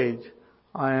knowledge,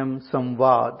 I am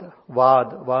samvad.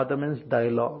 Vada means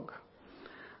dialogue.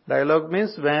 Dialogue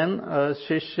means when a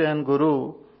Shishya and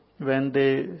Guru, when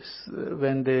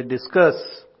they discuss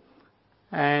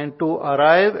and to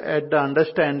arrive at the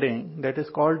understanding, that is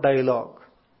called dialogue.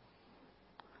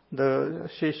 The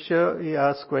Shishya, he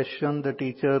asks question, the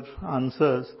teacher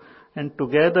answers, and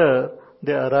together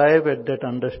they arrive at that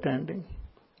understanding.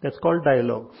 That's called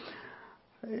dialogue.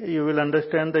 You will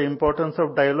understand the importance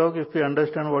of dialogue if you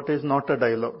understand what is not a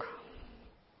dialogue.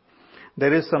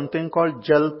 There is something called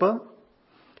jalpa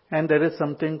and there is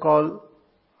something called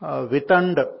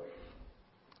vitanda.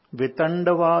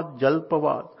 Vitandavad,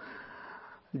 jalpavad.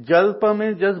 Jalpa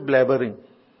means just blabbering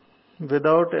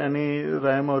without any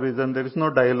rhyme or reason. There is no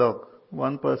dialogue.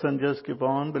 One person just keep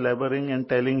on blabbering and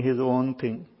telling his own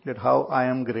thing, that how I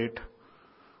am great,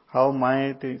 how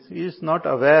my things. He is not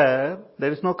aware.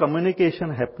 There is no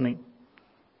communication happening.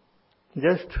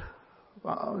 Just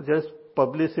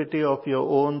publicity of your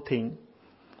own thing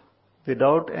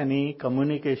without any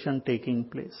communication taking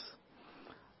place.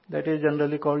 That is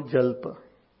generally called jalpa.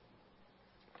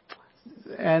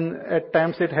 And at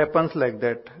times it happens like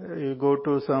that. You go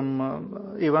to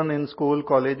some, even in school,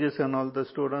 colleges and all, the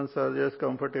students are just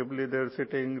comfortably there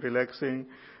sitting, relaxing,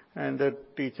 and the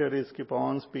teacher is keep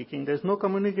on speaking. There's no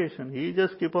communication. He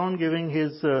just keep on giving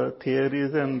his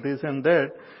theories and this and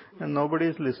that, and nobody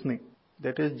is listening.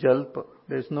 That is jalpa.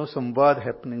 There's no samvad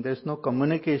happening. There's no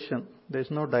communication.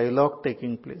 There's no dialogue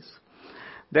taking place.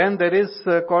 Then there is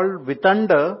called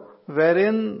vitanda,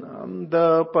 wherein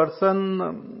the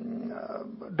person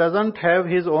doesn't have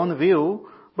his own view,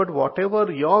 but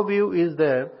whatever your view is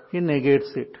there, he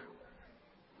negates it.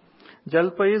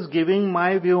 Jalpa is giving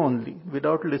my view only,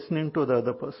 without listening to the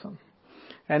other person.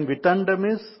 And vitanda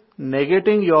means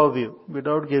negating your view,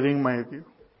 without giving my view.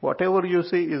 Whatever you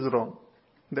say is wrong.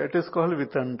 That is called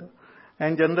vitanda.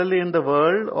 And generally in the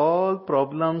world, all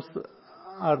problems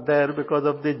are there because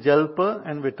of the jalpa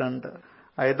and vitanda.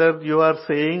 Either you are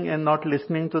saying and not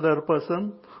listening to the other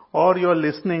person, or you are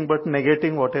listening but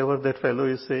negating whatever that fellow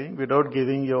is saying without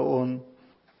giving your own.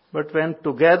 But when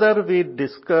together we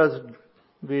discuss,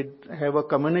 we have a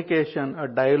communication, a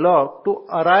dialogue to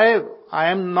arrive, I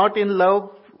am not in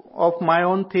love of my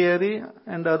own theory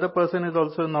and the other person is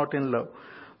also not in love.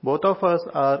 Both of us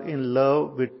are in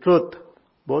love with truth.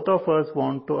 Both of us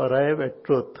want to arrive at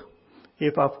truth.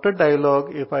 If after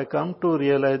dialogue, if I come to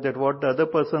realize that what the other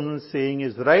person is saying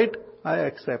is right, I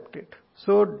accept it.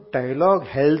 So dialogue,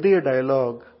 healthy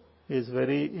dialogue is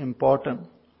very important.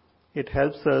 It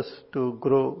helps us to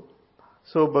grow.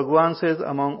 So Bhagavan says,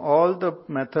 among all the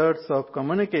methods of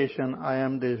communication, I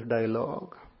am this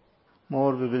dialogue.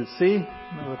 More we will see in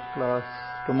our class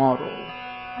tomorrow.